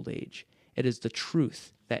my old age. It is the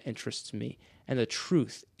truth that interests me, and the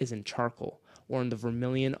truth is in charcoal, or in the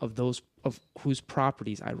vermilion of those of whose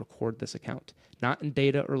properties I record this account. Not in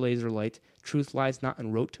data or laser light. Truth lies not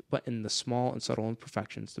in rote, but in the small and subtle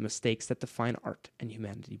imperfections, the mistakes that define art and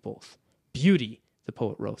humanity both. Beauty, the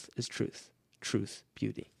poet wrote, is truth. Truth,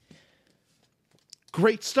 beauty.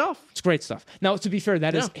 Great stuff. It's great stuff. Now, to be fair,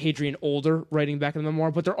 that is Hadrian Older writing back in the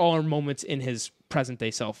memoir, but there are moments in his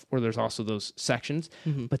present-day self where there's also those sections.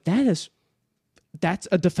 Mm-hmm. But that's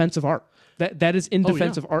a defense of art. That is in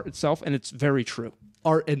defense of art itself, and it's very true.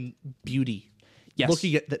 Art and beauty. Yes.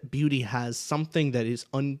 Looking at that beauty has something that is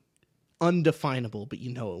undefinable, but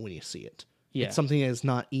you know it when you see it. Yeah. It's something that is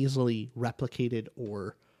not easily replicated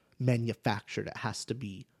or manufactured. It has to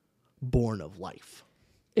be born of life.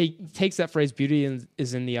 It takes that phrase, beauty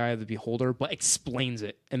is in the eye of the beholder, but explains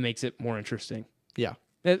it and makes it more interesting. Yeah.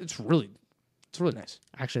 It's really nice.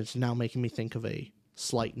 Actually, it's now making me think of a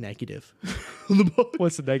slight negative in the book.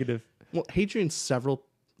 What's the negative? Well, Hadrian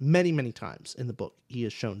many times in the book, he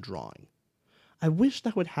is shown drawing. I wish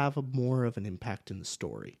that would have more of an impact in the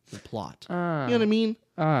story, the plot. You know what I mean?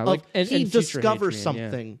 He discovers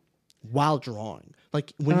something while drawing.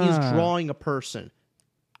 Like when he's drawing a person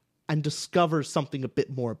and discovers something a bit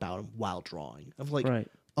more about him while drawing. Of like, you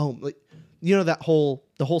know, the whole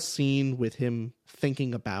scene with him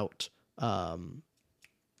thinking about not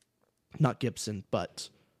Gibson, but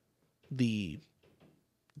the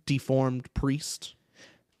deformed priest.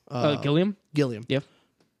 Gilliam? Gilliam. Yep.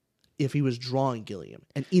 If he was drawing Gilliam.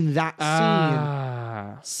 And in that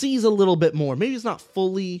scene, sees a little bit more. Maybe he's not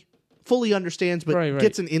fully understands, but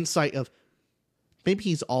gets an insight of maybe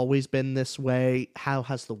he's always been this way. How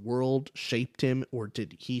has the world shaped him? Or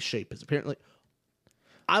did he shape his appearance? Like,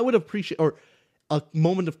 I would appreciate, or a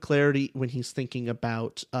moment of clarity when he's thinking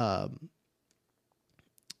about, Anais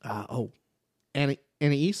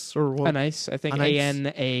or what? Anais, I think. Anais,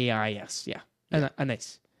 yeah.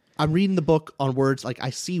 Anais. I'm reading the book on words, like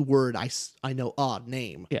I see word, I know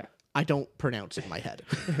name. Yeah. I don't pronounce it in my head.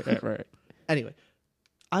 right. Anyway,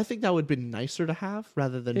 I think that would be nicer to have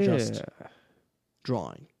rather than just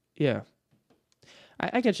drawing. Yeah.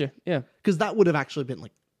 I get you. Yeah. Because that would have actually been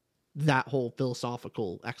like, that whole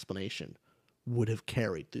philosophical explanation would have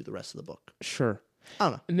carried through the rest of the book. Sure. I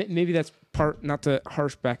don't know. Maybe that's part, not to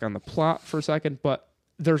harsh back on the plot for a second, but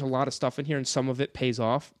there's a lot of stuff in here and some of it pays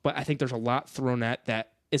off. But I think there's a lot thrown at that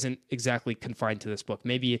isn't exactly confined to this book.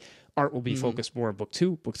 Maybe art will be focused more on book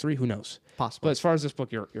 2, book 3, who knows? Possible. But as far as this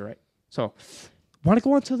book, you're right. So, want to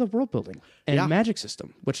go on to the world building and magic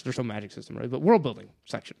system, which there's no magic system, right? But world building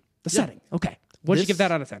section. The setting. Okay. What did you give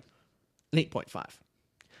that out of 10? An 8.5.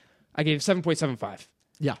 I gave 7.75.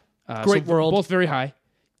 Yeah. Great world. Both very high.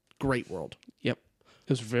 Great world. Yep. It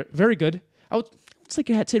was very, very good. It's like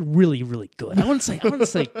I had said really, really good. I wouldn't say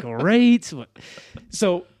great.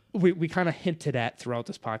 So we kind of hinted at throughout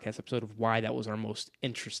this podcast episode of why that was the most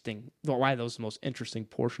interesting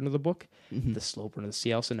portion of the book, the slow burn of the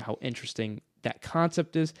sea elves, and how interesting that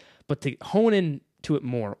concept is. But to hone in to it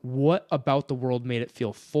more, what about the world made it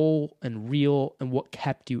feel full and real, and what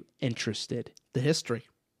kept you interested? The history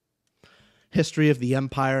of the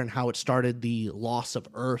empire and how it started, the loss of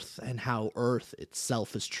Earth, and how Earth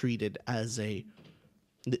itself is treated as the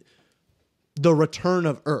return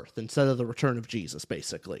of Earth instead of the return of Jesus,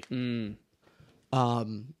 basically.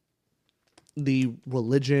 The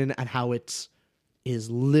religion and how it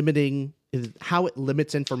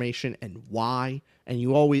limits information and why. And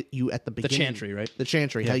you at the beginning, the chantry, right? The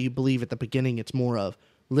chantry, how you believe at the beginning it's more of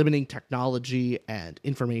limiting technology and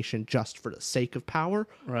information just for the sake of power.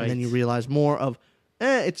 Right. And then you realize more of,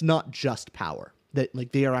 it's not just power. That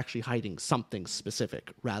like they are actually hiding something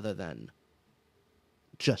specific rather than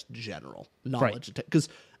just general knowledge. Because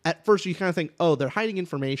at first you kind of think, oh, they're hiding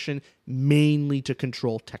information mainly to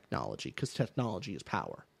control technology because technology is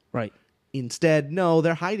power. Right. Instead, no,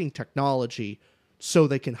 they're hiding technology so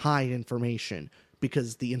they can hide information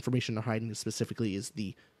because the information they're hiding specifically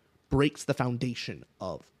breaks the foundation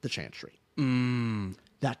of the Chantry.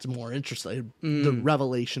 That's more interesting. The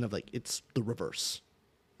revelation of it's the reverse.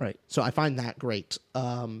 Right. So I find that great.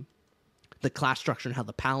 The class structure and how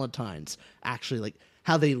the Palatines actually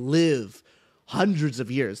how they live hundreds of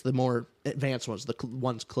years, the more advanced ones, the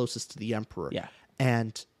ones closest to the Emperor. Yeah.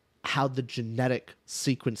 And how the genetic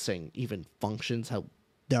sequencing even functions, how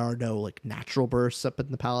there are no natural births up in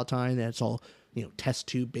the Palatine, and it's all, test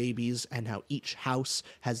tube babies, and how each house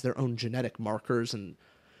has their own genetic markers and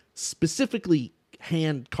specifically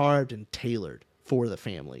hand carved and tailored for the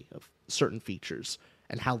family of certain features,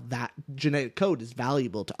 and how that genetic code is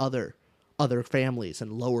valuable to other families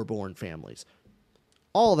and lower born families.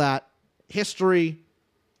 All that history,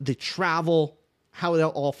 the travel, how it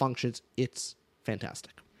all functions, it's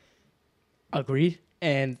fantastic. Agreed.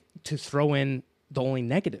 And to throw in the only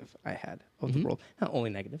negative I had of the world, not only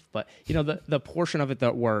negative, but the portion of it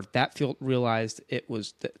that field realized it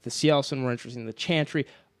was the Cielson were interesting, the Chantry,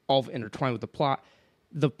 all intertwined with the plot.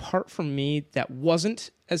 The part for me that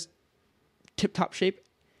wasn't as tip-top shape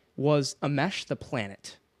was Amesh the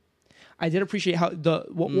planet. I did appreciate how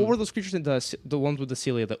what were those creatures in the ones with the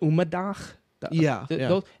Celia, the Umadach?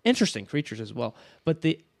 Those interesting creatures as well. But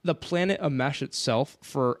the planet Amesh itself,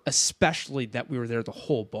 for especially that we were there the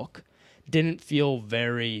whole book, didn't feel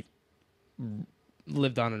very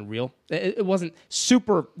lived on and real. It wasn't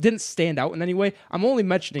super, didn't stand out in any way. I'm only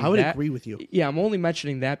mentioning that. I would agree with you. Yeah, I'm only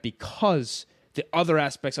mentioning that because the other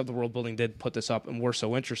aspects of the world building did put this up and were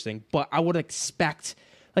so interesting. But I would expect,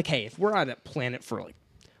 hey, if we're on a planet for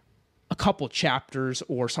a couple chapters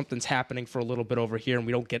or something's happening for a little bit over here and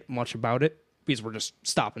we don't get much about it because we're just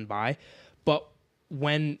stopping by. But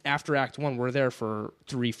when after Act 1, we're there for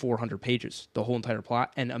 300-400 pages, the whole entire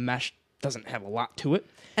plot, and Amesh doesn't have a lot to it.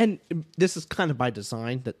 And this is kind of by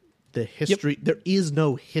design that the history, there is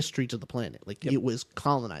no history to the planet. It was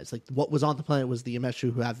colonized. What was on the planet was the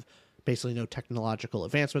Ameshu, who have basically no technological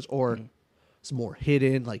advancements, or it's more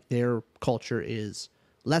hidden. Their culture is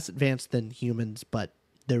less advanced than humans, but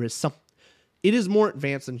there is it is more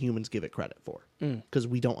advanced than humans give it credit for, because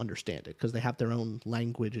we don't understand it, because they have their own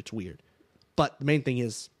language. It's weird. But the main thing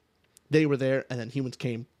is they were there, and then humans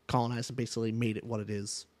came, colonized, and basically made it what it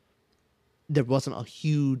is. There wasn't a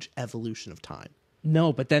huge evolution of time.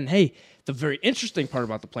 No, but then, hey, the very interesting part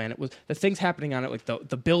about the planet was the things happening on it,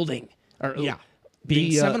 the building.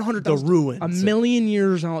 Being 700,000. The ruins. A million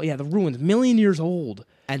years old. Yeah, the ruins. Million years old.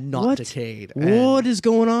 And not decayed. What is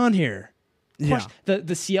going on here? Yeah. The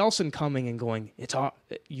Cielson coming and going,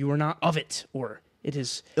 you are not of it, or it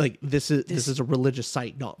is this is a religious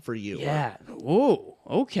site, not for you. Yeah. Oh,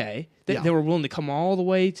 okay. They were willing to come all the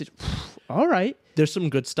way to. All right. There's some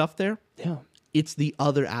good stuff there. Yeah. It's the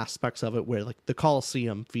other aspects of it where the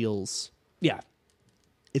Colosseum feels. Yeah.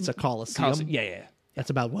 It's a Colosseum. Yeah. That's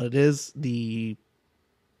about what it is. The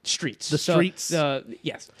streets. Streets.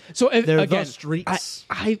 Yes. So they're again, the streets.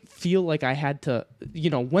 I feel like I had to,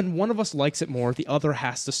 when one of us likes it more, the other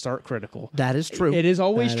has to start critical. That is true. It is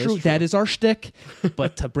always true. That is our shtick.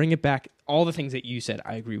 But to bring it back, all the things that you said,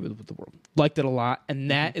 I agree with the world. Liked it a lot,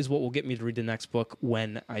 and that is what will get me to read the next book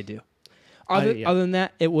when I do. Other than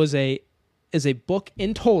that, it was a book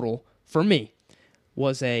in total for me.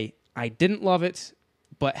 I didn't love it.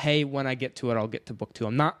 But hey, when I get to it, I'll get to book 2.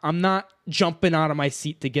 I'm not jumping out of my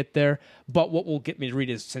seat to get there. But what will get me to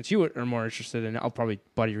read is, since you are more interested in it, I'll probably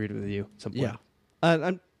buddy read it with you at some point. Yeah,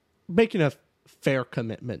 I'm making a fair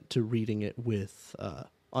commitment to reading it with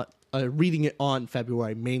reading it on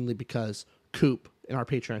February, mainly because Coop in our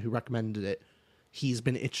Patreon, who recommended it, he's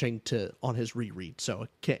been itching on his reread, so I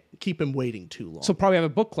can't keep him waiting too long. So probably have a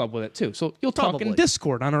book club with it too. So you'll talk in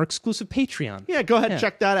Discord on our exclusive Patreon. Yeah, go ahead and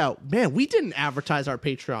check that out. Man, we didn't advertise our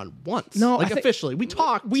Patreon once. No, officially. We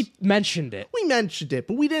talked. We mentioned it. We mentioned it,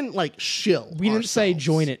 but we didn't shill. We didn't say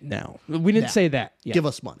join it now. We didn't say that. Yeah. Give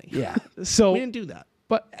us money. Yeah. So we didn't do that.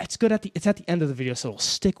 But it's good it's at the end of the video, so it'll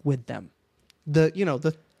stick with them. The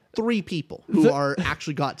 3 people who are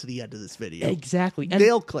actually got to the end of this video. Exactly. And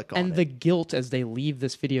they'll click on it. And the guilt as they leave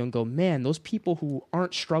this video and go, man, those people who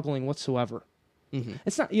aren't struggling whatsoever. Mm-hmm.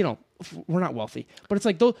 It's not, we're not wealthy, but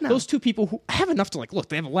it's those 2 people who have enough to look,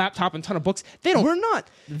 they have a laptop and a ton of books. We're not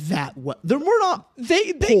that well. We're not.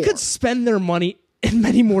 They could spend their money in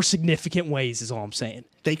many more significant ways, is all I'm saying.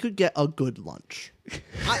 They could get a good lunch.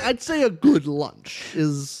 I'd say a good lunch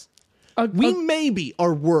is. we maybe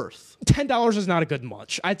are worth $10 is not a good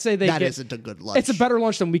lunch. I'd say that isn't a good lunch. It's a better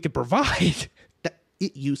lunch than we could provide.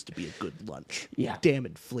 It used to be a good lunch. Yeah. Damn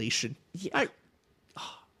inflation. Yeah.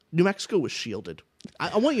 New Mexico was shielded.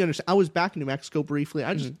 I want you to understand. I was back in New Mexico briefly.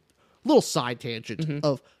 I just little side tangent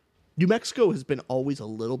of New Mexico has been always a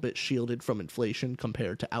little bit shielded from inflation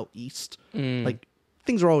compared to out east. Like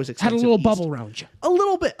things are always expensive. Had a little east. bubble around you. A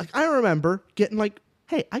little bit. Like I remember getting like,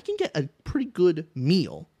 hey, I can get a pretty good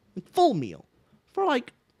meal, like full meal, for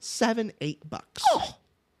like $7-8. Oh,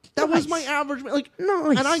 that was my average. Like,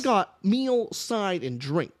 nice. And I got meal, side, and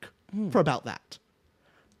drink for about that.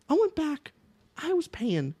 I went back. I was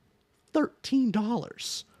paying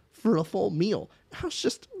 $13 for a full meal. I was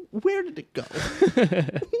just, where did it go?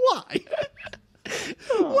 Why?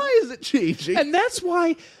 Why is it changing? And that's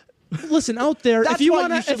why. Listen, out there, That's if you why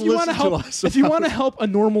want you should to listen to help, us if you about want to help a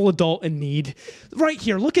normal adult in need, right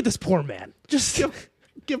here, look at this poor man. Just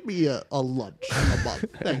give me a lunch a month.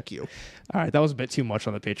 Thank you. All right, that was a bit too much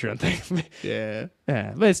on the Patreon thing. Yeah.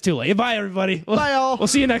 Yeah, but it's too late. Bye, everybody. Bye, all. We'll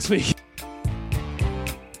see you next week.